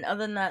I mean, other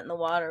than that, in the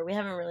water, we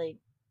haven't really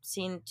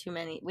seen too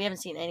many. We haven't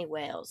seen any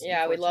whales.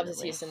 Yeah, we'd love to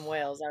unfortunately. see some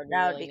whales. That would be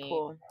That would really be neat.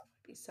 cool.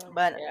 Be so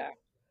But cool. Yeah.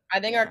 I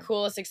think our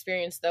coolest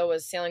experience though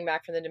was sailing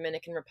back from the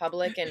Dominican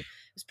Republic, and it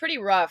was pretty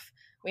rough.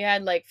 We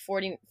had like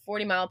 40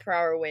 mile per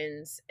hour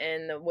winds,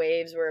 and the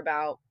waves were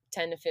about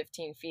 10 to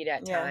 15 feet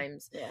at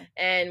times. Yeah.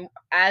 And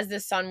as the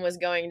sun was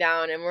going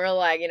down, and we're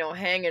like,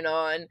 hanging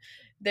on,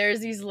 there's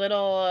these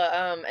little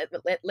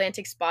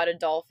Atlantic spotted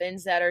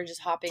dolphins that are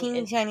just hopping.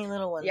 Teeny tiny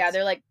little ones. Yeah,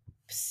 they're like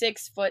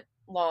 6 foot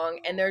long,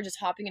 and they're just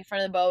hopping in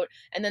front of the boat,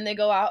 and then they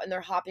go out and they're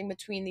hopping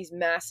between these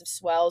massive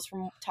swells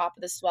from top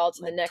of the swell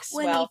to like the next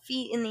 20 swell.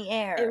 feet in the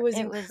air. It was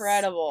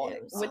incredible.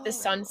 It was with the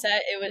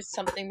sunset, it was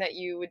something that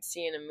you would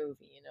see in a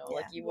movie,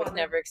 like you would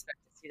never expect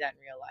to see that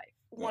in real life.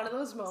 One of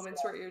those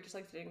moments where you're just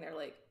like sitting there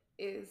like,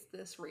 is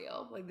this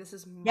real? Like this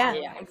is my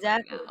life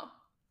exactly. right now.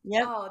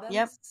 Yep. Oh,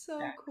 that's so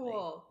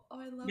cool. Oh,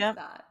 I love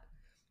that.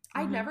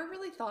 I never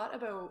really thought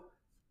about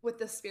with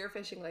the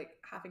spearfishing, like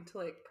having to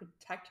like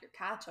protect your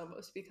catch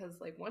almost, because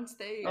like once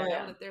they know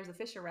that there's a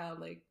fish around,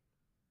 like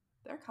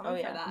they're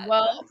coming for that.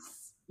 Well,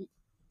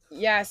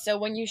 yeah. So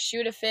when you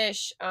shoot a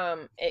fish,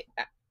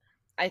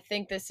 I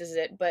think this is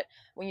it, but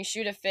when you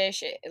shoot a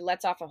fish, it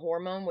lets off a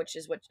hormone, which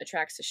is what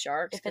attracts the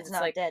sharks. If it's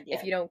not like dead yet.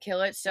 If you don't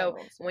kill it. So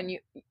when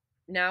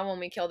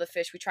we kill the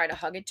fish, we try to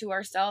hug it to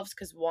ourselves,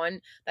 because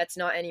one, that's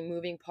not any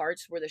moving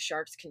parts where the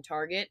sharks can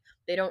target.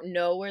 They don't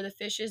know where the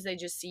fish is. They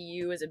just see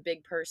you as a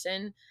big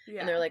person,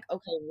 and they're like,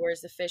 okay,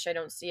 where's the fish? I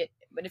don't see it.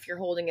 But if you're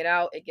holding it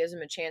out, it gives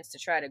them a chance to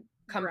try to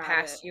come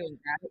past you and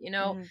grab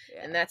it,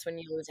 and that's when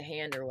you lose a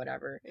hand or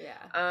whatever.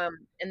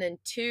 And then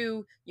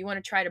two, you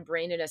want to try to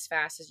brain it as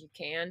fast as you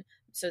can,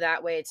 so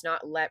that way it's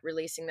not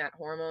releasing that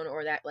hormone,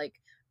 or that like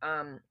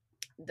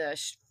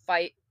the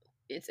fight.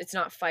 It's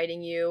not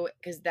fighting you,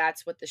 because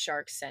that's what the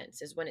shark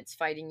sense is, when it's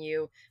fighting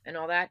you and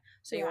all that.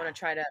 So you want to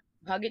try to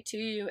hug it to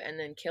you and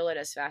then kill it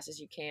as fast as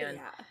you can.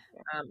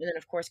 And then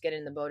of course get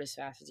in the boat as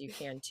fast as you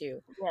can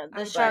too.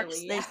 The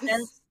sharks,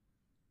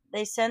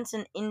 they sense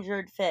an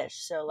injured fish.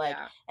 So like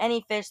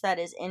any fish that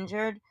is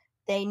injured,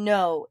 they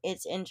know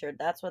it's injured.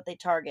 That's what they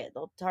target.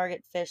 They'll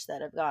target fish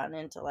that have gotten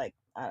into, like,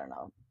 I don't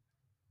know.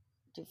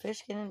 Do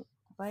fish get in?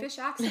 Fish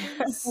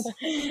accidents.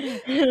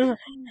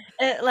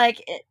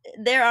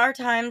 There are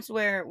times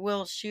where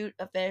we'll shoot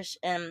a fish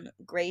and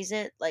graze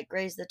it, like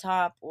graze the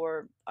top,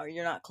 or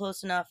you're not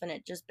close enough and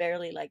it just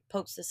barely like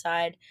pokes the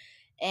side,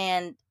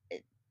 and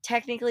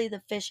technically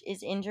the fish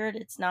is injured.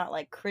 It's not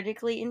like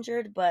critically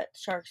injured, but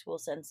sharks will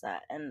sense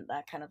that, and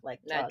that kind of like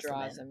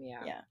draws them.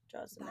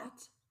 Draws them.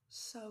 That's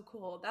so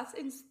cool. That's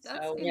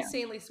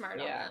insanely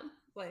smart on them.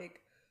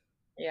 Like.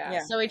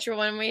 Yeah. So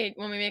when we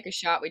make a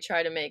shot, we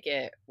try to make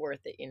it worth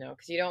it,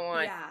 because you don't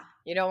want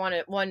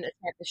to, one,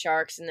 attack the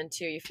sharks, and then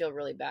two, you feel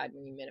really bad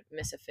when you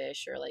miss a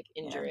fish or like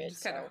injure it.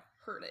 Just kind of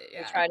hurt it.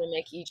 We try to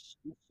make each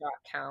shot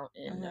count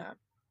and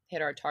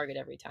hit our target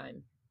every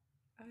time.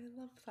 I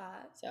love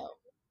that. So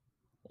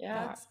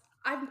yeah.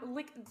 I'm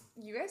like,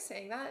 you guys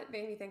saying that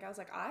made me think. I was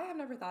like, I have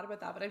never thought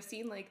about that, but I've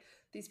seen like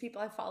these people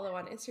I follow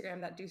on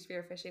Instagram that do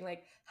spearfishing,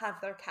 like have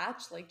their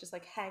catch like just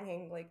like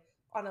hanging like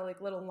on a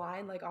like little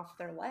line like off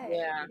their leg,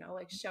 Yeah. you know,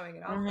 like showing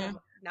it off. Mhm.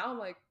 Now I'm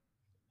like,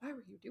 why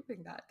were you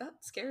doing that?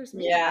 That scares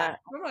me. Yeah.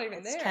 I'm not even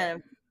It's there. kind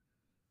of.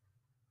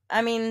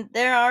 I mean,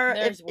 there are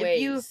There's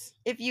ways.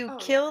 if you Oh,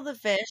 kill the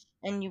fish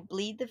and you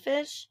bleed the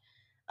fish,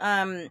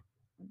 then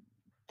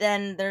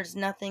there's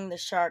nothing the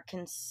shark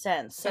can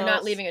sense. You're So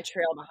not leaving a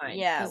trail behind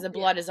yeah, because the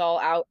blood is all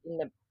out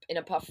in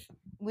a puff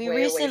we way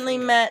away recently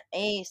from you. met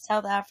a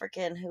South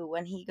African who,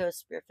 when he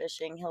goes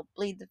spearfishing, he'll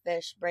bleed the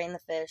fish, brain the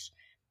fish,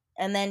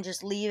 and then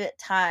just leave it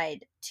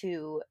tied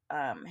to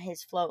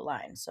his float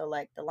line. So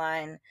like the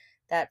line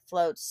that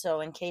floats,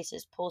 so in case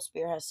his pull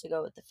spear has to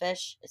go with the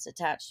fish, it's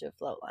attached to a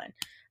float line.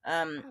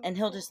 And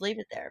he'll cool. just leave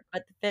it there.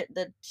 But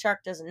the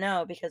shark doesn't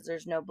know because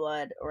there's no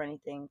blood or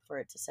anything for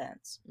it to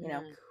sense, you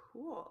know.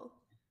 Cool.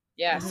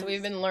 Yeah, Mhm. so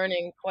we've been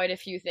learning quite a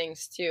few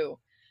things too.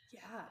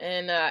 Yeah.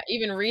 And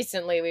even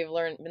recently we've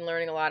been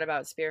learning a lot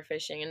about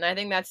spearfishing, and I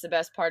think that's the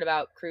best part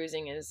about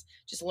cruising is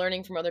just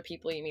learning from other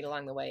people you meet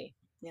along the way.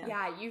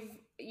 Yeah,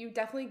 you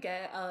definitely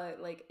get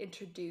like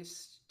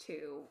introduced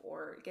to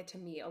or get to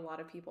meet a lot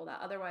of people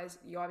that otherwise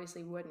you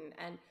obviously wouldn't,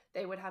 and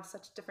they would have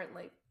such different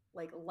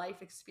like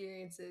life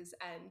experiences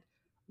and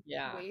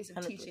Yeah. ways of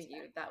 100%. teaching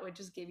you that would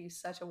just give you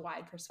such a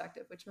wide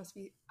perspective, which must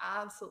be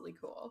absolutely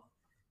cool.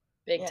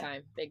 Big Yeah.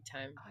 time.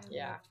 I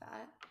Yeah. love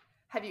that.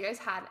 Have you guys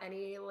had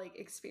any like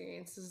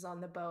experiences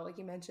on the boat? Like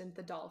you mentioned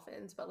the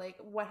dolphins, but like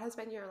what has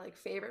been your like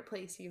favorite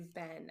place you've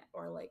been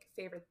or like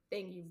favorite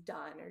thing you've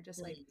done or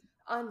just like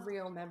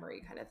unreal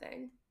memory kind of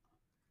thing?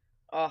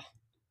 Oh,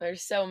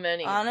 there's so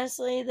many.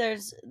 Honestly,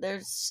 there's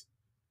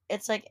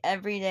it's like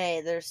every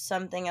day there's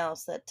something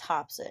else that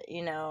tops it,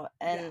 you know.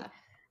 And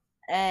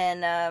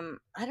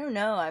I don't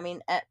know. I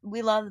mean,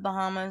 we love the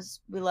Bahamas.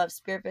 We love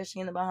spearfishing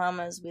in the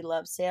Bahamas. We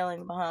love sailing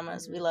the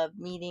Bahamas. We love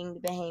meeting the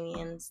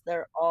Bahamians.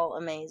 They're all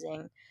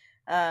amazing.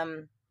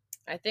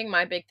 I think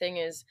my big thing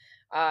is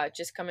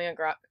just coming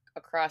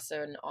across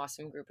an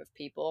awesome group of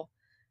people.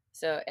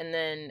 So, and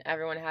then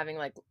everyone having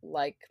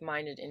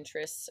like-minded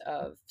interests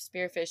of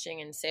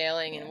spearfishing and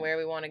sailing and where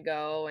we want to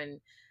go, and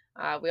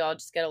we all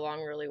just get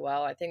along really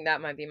well. I think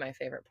that might be my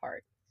favorite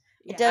part.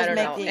 It does I don't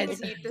make know. it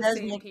meet the does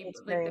same make the people, like the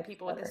experience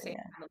people with the better, same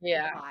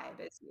yeah. kind of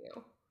vibe as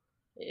you.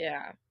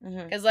 Yeah,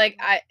 Mhm. because like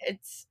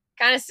it's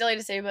kind of silly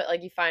to say, but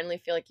like you finally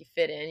feel like you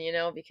fit in, you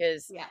know,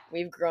 because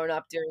we've grown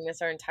up doing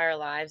this our entire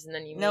lives, and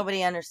then you meet,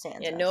 nobody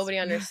understands us. nobody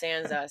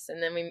understands us,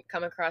 and then we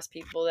come across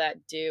people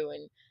that do,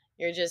 and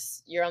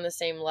you're on the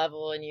same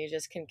level, and you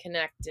just can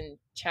connect and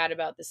chat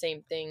about the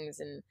same things,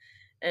 and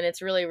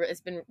it's really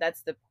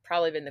that's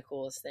probably been the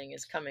coolest thing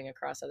is coming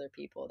across other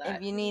people that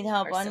if you need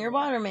help are on your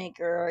similar. water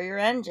maker or your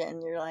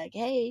engine, you're like,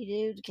 hey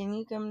dude, can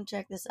you come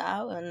check this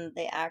out? And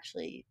they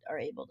actually are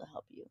able to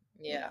help you.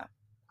 Yeah.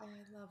 Oh,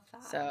 I love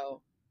that.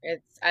 So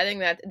I think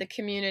that the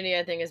community,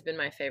 I think, has been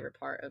my favorite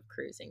part of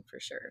cruising for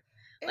sure.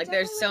 Like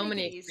there's so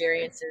many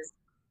experiences.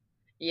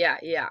 Yeah.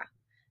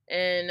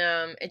 And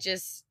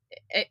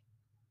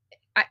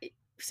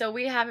so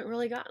we haven't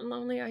really gotten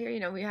lonely out here, you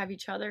know, we have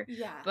each other.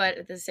 Yeah. But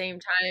at the same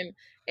time,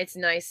 it's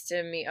nice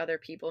to meet other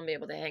people and be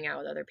able to hang out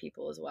with other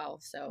people as well.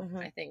 So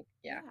I think,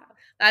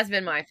 that's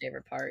been my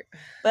favorite part.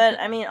 But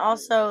I mean,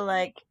 also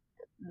like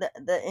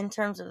the in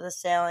terms of the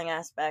sailing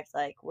aspect,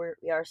 like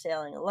we are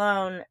sailing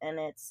alone, and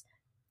it's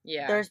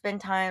there's been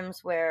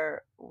times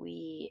where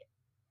we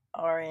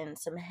are in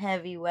some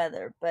heavy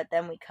weather, but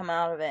then we come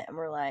out of it and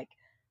we're like,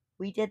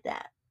 we did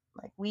that.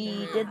 Like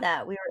we did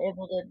that. We were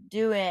able to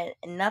do it,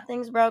 and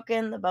nothing's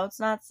broken. The boat's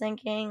not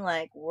sinking.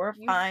 Like we're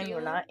fine. We're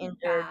not injured.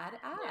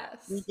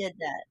 Badass. We did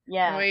that.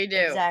 Yeah, We do.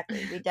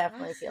 Exactly. We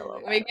definitely feel a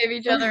little We give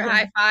each other a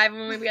high five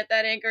when we get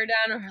that anchor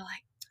down, and we're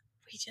like,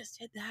 we just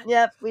did that.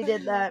 Yep, we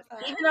did that.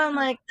 Even on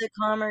like the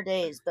calmer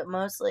days, but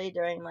mostly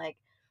during like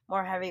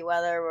more heavy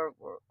weather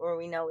where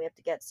we know we have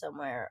to get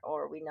somewhere,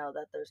 or we know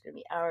that there's going to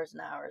be hours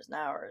and hours and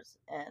hours,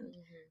 and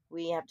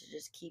we have to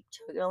just keep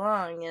chugging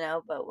along, you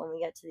know. But when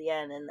we get to the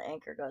end and the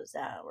anchor goes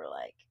down, we're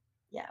like,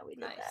 yeah, we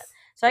did that.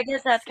 So I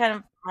guess that's kind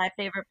of my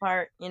favorite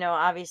part. You know,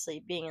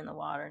 obviously being in the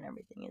water and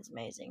everything is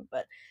amazing,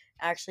 but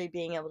actually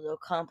being able to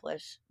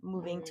accomplish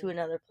moving to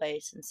another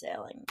place and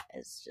sailing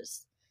is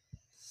just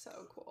so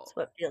cool. It's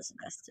what feels the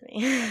best to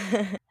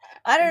me.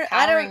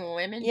 Empowering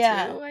women too,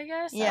 I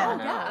guess. Yeah,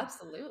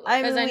 absolutely.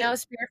 Because I know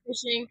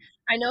spearfishing.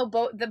 I know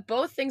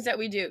both things that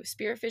we do,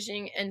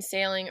 spearfishing and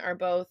sailing, are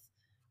both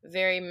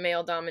very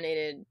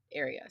male-dominated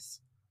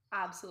areas.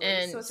 Absolutely.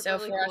 And so it's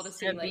really for cool us to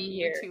see like you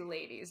here, two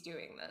ladies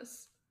doing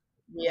this.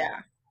 Yeah.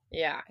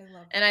 I love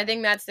that. And I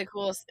think that's the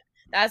coolest.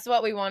 That's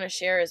what we want to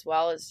share as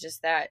well. Is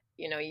just that,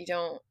 you know, you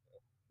don't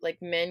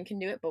like men can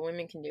do it, but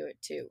women can do it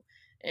too.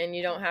 And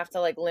you don't have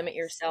to like limit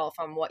yourself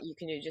on what you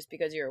can do just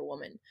because you're a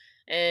woman.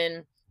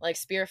 And like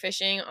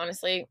spearfishing,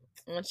 honestly,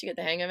 once you get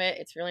the hang of it,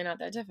 it's really not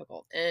that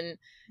difficult. And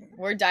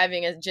we're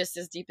diving just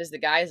as deep as the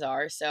guys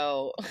are.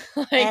 So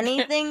like,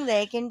 anything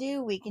they can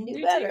do, we can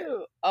do better.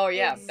 Too. Oh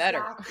yeah,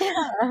 better.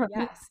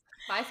 Yes.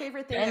 My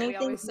favorite thing that we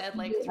always said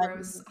like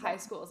through high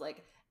school is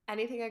like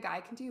anything a guy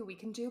can do, we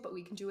can do, but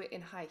we can do it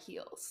in high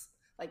heels.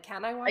 Like,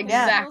 can I walk in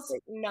Exactly.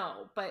 heels?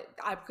 No, but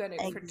I'm gonna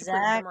prove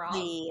them wrong.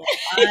 Exactly.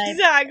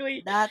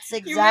 Exactly. That's You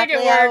make exactly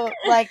it how, work.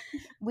 like,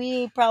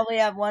 we probably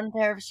have one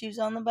pair of shoes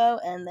on the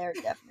boat, and they're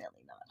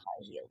definitely not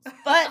high heels.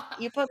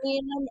 But you put me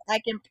in them, I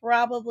can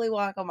probably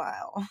walk a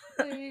mile.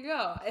 There you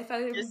go. If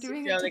I'm Just to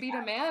doing show it to the beat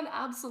a man,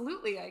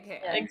 absolutely I can.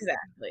 Yeah.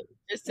 Exactly.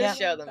 Just to Yep.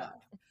 show them.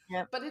 That.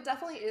 Yep. But it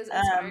definitely is Um,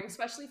 inspiring,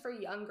 especially for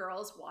young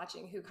girls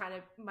watching who kind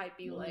of might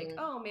be like, Mhm.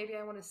 oh, maybe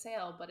I want to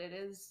sail, but it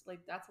is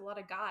like that's a lot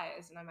of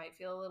guys, and I might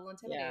feel a little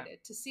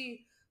intimidated to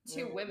see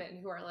two Mhm. women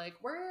who are like,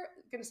 we're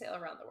gonna sail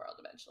around the world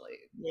eventually.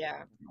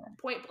 Yeah.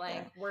 Point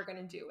blank, we're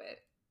gonna do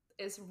it.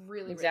 Is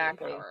really,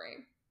 Exactly. really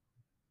empowering.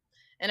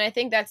 And I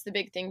think that's the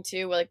big thing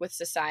too, like with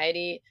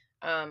society,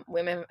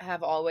 women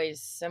have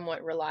always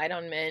somewhat relied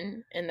on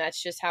men, and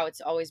that's just how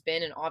it's always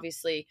been. And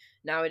obviously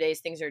nowadays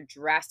things are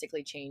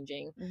drastically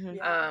changing. mhm.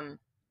 Yeah.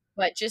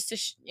 But just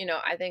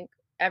to, I think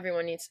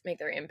everyone needs to make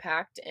their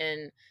impact,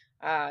 and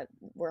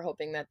we're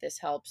hoping that this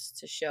helps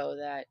to show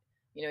that,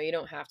 you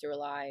don't have to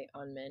rely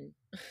on men.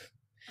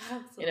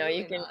 Absolutely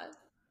you can. not.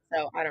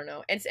 So I don't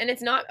know.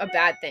 It's not a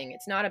bad thing.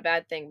 It's not a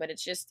bad thing, but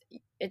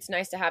it's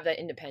nice to have that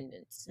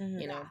independence,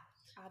 Mhm. Yeah,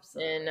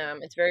 absolutely.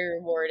 and it's very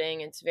rewarding.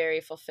 It's very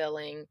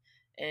fulfilling,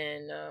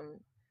 and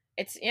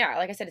it's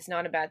like I said, it's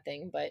not a bad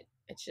thing, but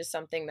it's just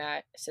something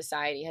that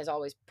society has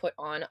always put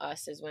on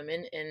us as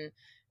women, and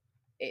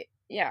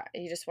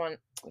you just want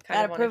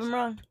Gotta prove them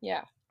wrong.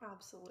 Yeah,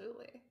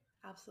 Absolutely.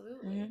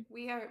 Absolutely. Mhm.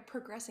 We are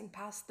progressing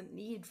past the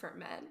need for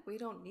men. We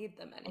don't need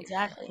them anymore.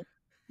 Exactly.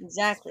 It's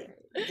Exactly.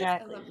 very-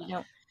 Exactly. I love We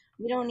that.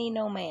 don't need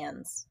no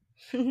mans.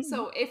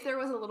 So if there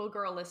was a little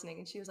girl listening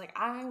and she was like,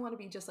 I want to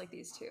be just like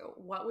these two,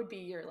 what would be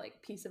your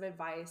like piece of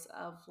advice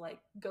of like,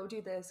 go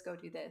do this, go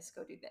do this,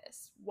 go do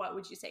this? What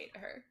would you say to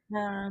her?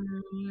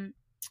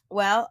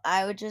 Well,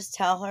 I would just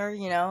tell her,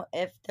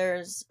 if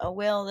there's a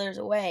will, there's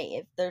a way.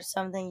 If there's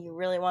something you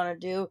really want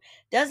to do,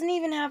 doesn't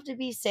even have to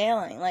be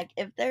sailing. Like,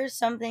 if there's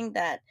something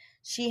that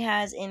she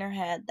has in her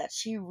head that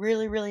she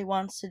really, really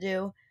wants to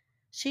do,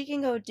 she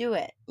can go do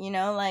it.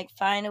 Like,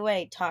 find a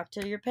way. Talk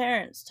to your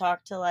parents.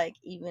 Talk to, like,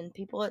 even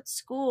people at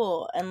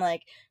school. And,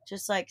 like,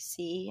 just, like,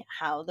 see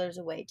how there's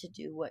a way to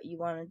do what you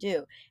want to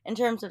do. In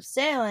terms of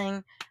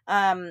sailing,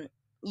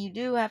 you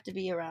do have to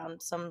be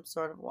around some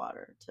sort of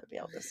water to be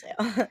able to sail.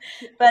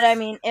 But I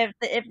mean,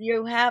 if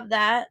you have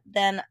that,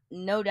 then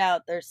no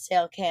doubt there's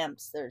sail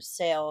camps, there's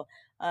sail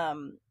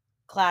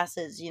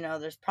classes.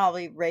 There's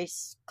probably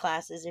race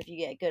classes if you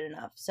get good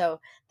enough.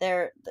 So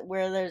where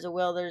there's a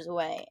will, there's a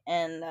way.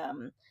 And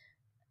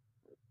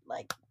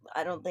like,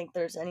 I don't think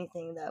there's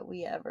anything that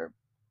we ever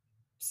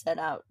set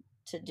out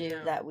to do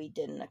No. that we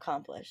didn't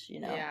accomplish.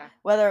 Yeah.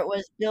 Whether it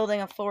was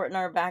building a fort in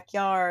our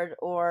backyard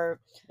or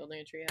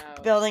Building a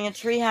treehouse. building a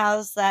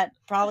treehouse that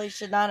probably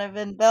should not have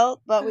been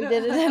built, but we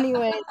did it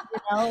anyways.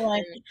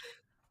 Like,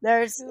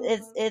 there's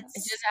it's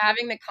It's just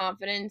having the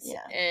confidence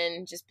Yeah.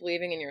 and just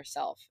believing in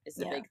yourself is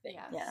the Yeah. big thing.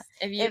 Yes. Yeah.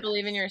 If you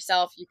believe in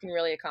yourself, you can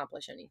really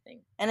accomplish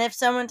anything. And if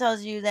someone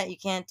tells you that you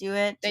can't do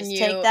it, Then just you-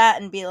 take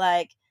that and be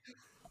like,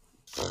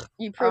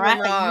 You prove Alright,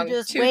 them you wrong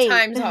just 2 wait.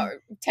 times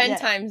hard, 10 Yeah,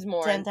 times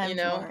more. 10 times you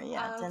know? more.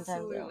 Yeah, 10 times more.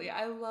 Absolutely.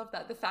 I love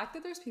that. The fact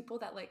that there's people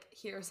that like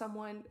hear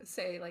someone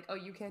say like, oh,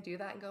 you can't do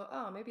that and go,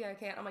 oh, maybe I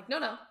can't. I'm like,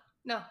 no.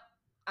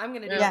 I'm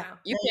going to do Yeah. it now.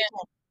 You Yeah,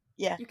 can.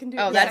 Yeah, You can do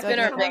Oh, it. that's go been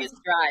do our it. biggest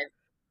drive.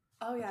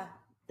 Oh, yeah.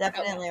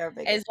 definitely our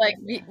biggest. It's like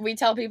yeah. we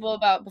tell people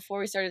about before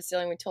we started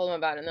sailing, we told them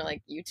about it, and they're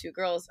like, "You two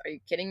girls, are you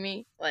kidding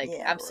me? Like,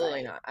 Yeah, absolutely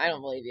right. not. I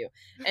don't believe you."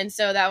 And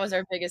so that was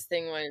our biggest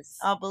thing was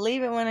I'll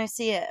believe it when I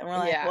see it. And we're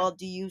like, Yeah. well,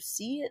 do you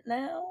see it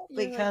now? You're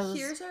like, Because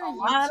here's our a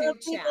lot of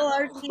YouTube people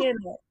are channel. seeing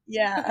it.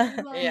 Yeah.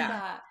 I love Yeah.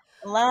 that.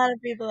 A lot of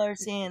people are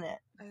seeing it.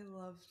 I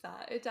love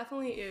that. It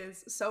definitely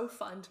is so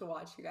fun to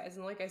watch you guys.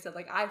 And like I said,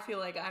 like I feel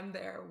like I'm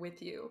there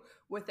with you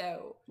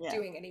without Yeah.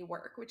 doing any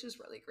work, which is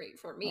really great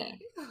for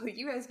me. Like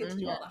you guys get to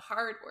do Mhm. all the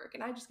hard work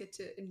and I just get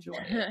to enjoy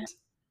it.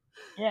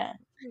 Yeah.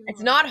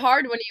 it's not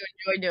hard when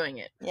you enjoy doing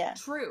it. Yeah.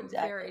 True.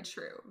 Exactly. Very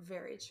true.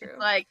 Very true.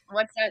 Like,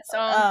 what's that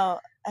song?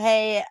 Oh,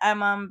 hey,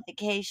 I'm on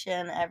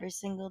vacation every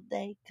single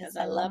day because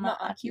I love my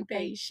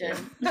occupation.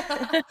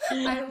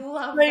 I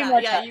love Pretty that.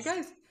 much Yeah, us. you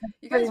guys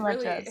Pretty much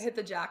really us. hit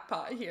the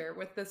jackpot here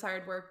with this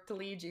hard work to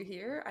lead you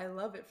here. I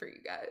love it for you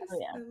guys. Oh,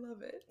 yeah. I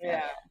love it.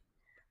 Yeah.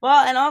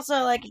 Well, and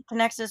also like it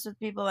connects us with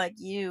people like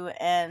you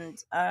and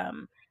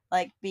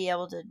like be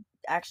able to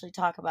actually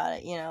talk about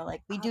it,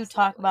 like we do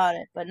talk Absolutely. about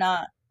it, but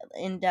not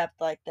in depth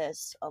like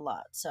this a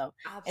lot. So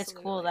it's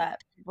cool Absolutely.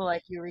 that people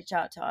like you reach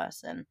out to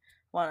us and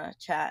want to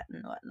chat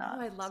and whatnot.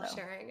 Oh, I love so.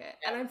 sharing it.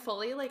 And I'm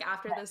fully like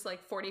after this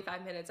like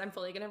 45 minutes, I'm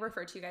fully gonna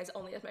refer to you guys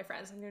only as my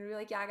friends. I'm gonna be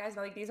like, yeah, guys,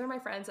 like these are my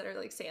friends that are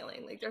like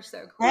sailing. Like they're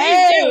so cool.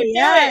 Hey, do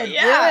yeah, it, do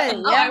yeah. it.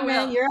 Oh, Yeah, I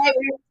man, will. you're right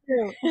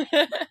here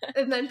too.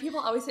 And then people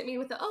always hit me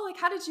with the, oh, like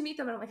how did you meet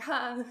them? And I'm like,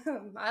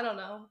 I don't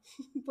know.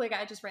 Like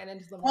I just ran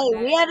into them one Hey,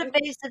 day. we had a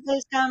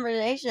face-to-face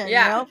conversation,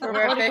 Yeah, for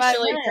we're 45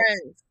 officially minutes.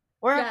 friends.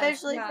 We're Yes,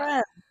 officially yeah.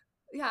 friends.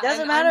 Yeah.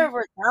 Doesn't and matter I'm- if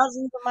we're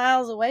thousands of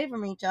miles away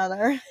from each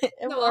other. It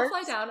No, works.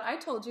 I'll fly down. I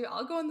told you,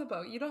 I'll go on the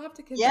boat. You don't have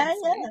to convince Yeah,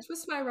 me.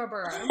 Twist my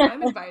rubber arm.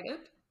 I'm invited.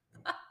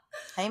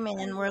 Hey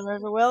man, where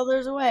there's a will,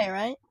 there's a way,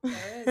 right?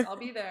 There is. I'll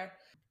be there.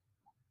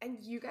 And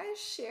you guys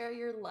share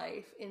your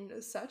life in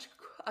such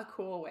a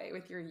cool way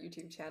with your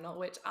YouTube channel,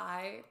 which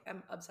I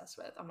am obsessed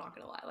with. I'm not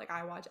gonna lie. Like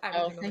I watch every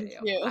Oh, single thank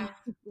video. you. I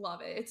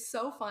love it. It's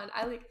so fun.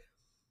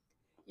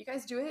 You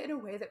guys do it in a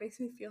way that makes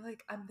me feel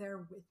like I'm there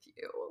with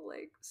you.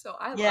 Like so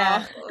I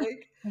Yeah. love it.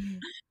 Like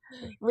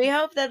We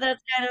hope that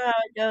that's kind of how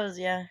it goes.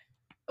 Yeah.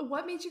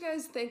 what made you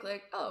guys think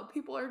like, oh,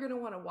 people are gonna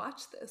want to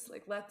watch this?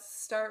 Like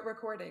let's start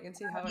recording and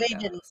see how They it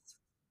didn't. goes.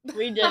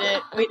 We did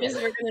it. We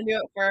just were gonna do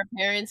it for our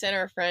parents and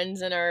our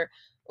friends and our,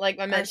 like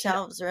I mentioned,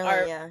 Ourselves,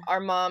 really. Yeah. our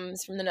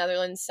mom's from the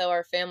Netherlands, so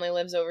our family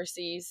lives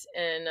overseas,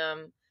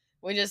 and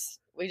we just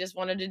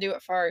wanted to do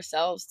it for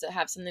ourselves to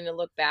have something to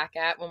look back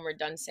at when we're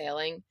done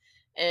sailing,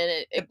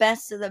 and The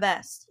best of the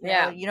best.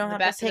 Yeah, You don't the have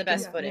best to of the pick.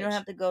 best You footage. don't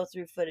have to go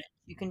through footage.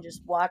 You can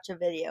just watch a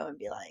video and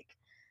be like,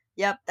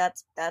 "Yep,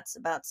 that's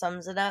about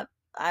sums it up.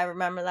 I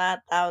remember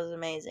that. That was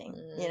amazing."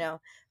 Mhm.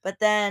 But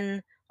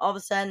then all of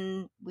a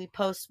sudden we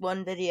post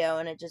one video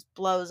and it just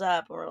blows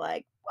up, and we're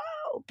like,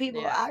 "Wow,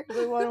 people Yeah.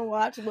 actually want to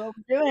watch what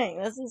we're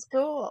doing. This is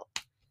cool."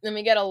 Then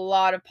we get a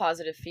lot of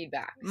positive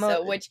feedback,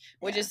 so which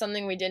yeah. is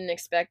something we didn't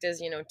expect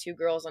as two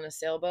girls on a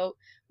sailboat,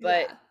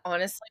 but Yeah.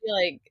 honestly,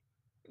 like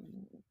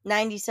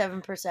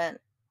 97%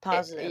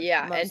 positive.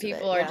 yeah, most and of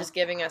people it, are yeah. just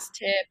giving us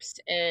tips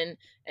and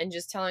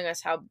just telling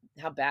us how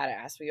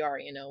badass we are,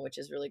 which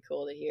is really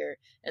cool to hear,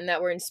 and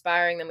that we're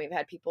inspiring them. We've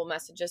had people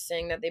message us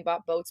saying that they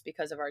bought boats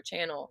because of our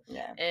channel.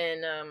 Yeah.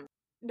 And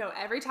No,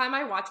 every time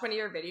I watch one of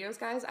your videos,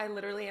 guys, I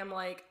literally am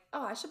like,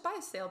 oh, I should buy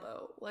a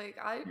sailboat. Like,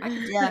 I could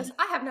do Yeah. this.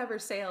 I have never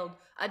sailed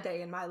a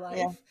day in my life.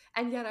 Yeah.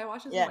 And yet I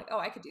watch this and Yeah. I'm like, oh,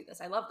 I could do this.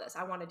 I love this.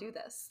 I want to do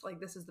this. Like,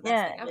 this is the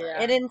best thing ever.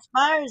 Yeah. It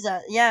inspires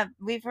us. Yeah,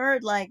 we've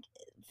heard like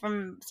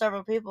from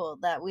several people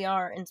that we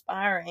are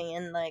inspiring,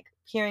 and like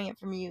hearing it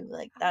from you,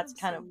 like that's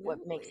kind of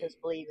what makes us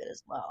Absolutely. believe it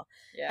as well.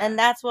 Yeah. And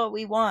that's what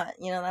we want.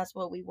 That's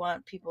what we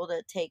want people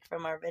to take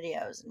from our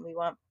videos, and we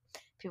want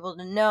people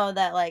to know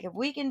that like if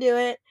we can do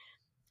it,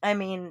 I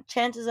mean,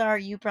 chances are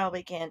you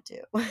probably can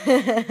too.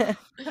 I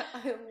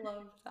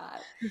love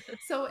that.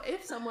 So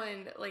if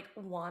someone like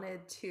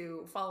wanted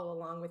to follow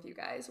along with you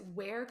guys,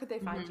 where could they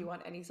find you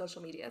on any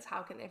social medias?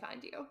 How can they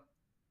find you?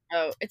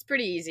 Oh, it's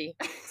pretty easy.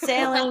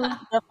 Sailing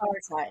the Far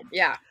Side.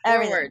 Yeah, 4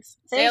 Everything. words.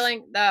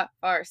 Sailing the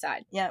Far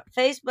Side. Yeah,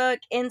 Facebook,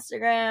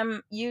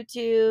 Instagram,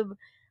 YouTube,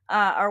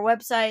 our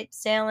website,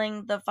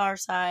 Sailing the Far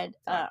Side,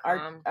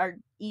 our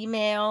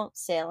email,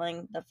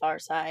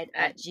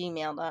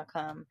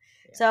 sailingthefarside@gmail.com.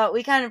 Yeah. So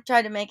we kind of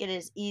tried to make it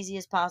as easy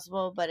as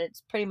possible, but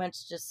it's pretty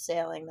much just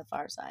Sailing the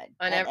Far Side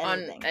on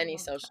any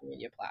social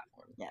media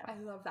platform. Yeah, I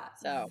love that.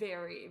 So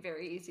very,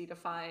 very easy to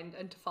find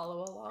and to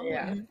follow along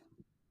yeah. with.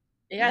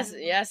 Yes,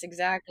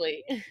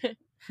 exactly.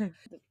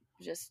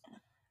 Just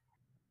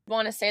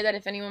want to say that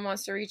if anyone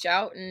wants to reach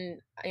out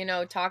and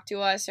talk to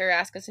us or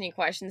ask us any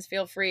questions,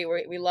 feel free.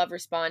 We love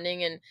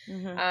responding and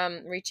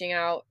reaching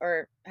out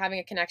or having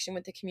a connection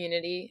with the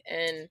community,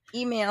 and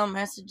email,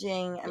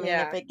 messaging. I mean,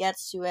 if it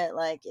gets to it,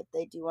 like if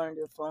they do want to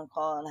do a phone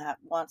call and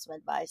want some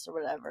advice or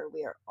whatever,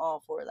 we are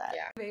all for that.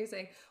 Yeah,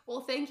 amazing.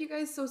 Well, thank you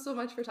guys so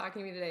much for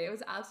talking to me today. It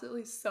was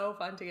absolutely so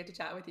fun to get to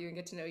chat with you and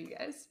get to know you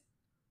guys.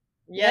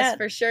 Yes,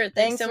 for sure.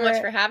 Thanks so much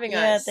for having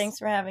us. Yeah, thanks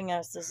for having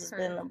us. This has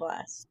been a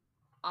blast.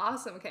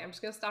 Awesome. Okay, I'm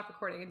just going to stop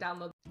recording and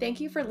download. Thank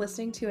you for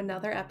listening to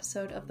another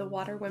episode of the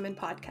Water Women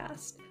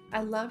Podcast.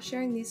 I love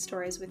sharing these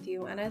stories with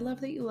you, and I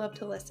love that you love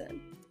to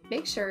listen.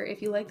 Make sure,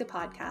 if you like the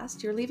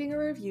podcast, you're leaving a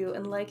review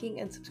and liking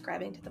and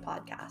subscribing to the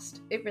podcast.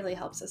 It really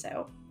helps us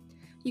out.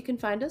 You can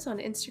find us on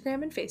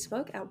Instagram and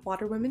Facebook at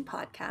Water Women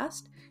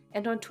Podcast,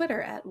 and on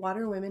Twitter at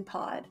Water Women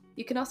Pod.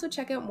 You can also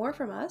check out more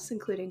from us,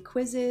 including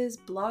quizzes,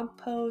 blog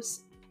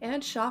posts,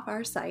 and shop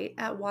our site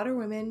at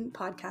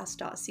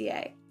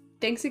waterwomenpodcast.ca.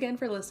 Thanks again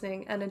for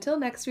listening, and until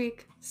next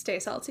week, stay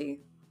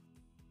salty.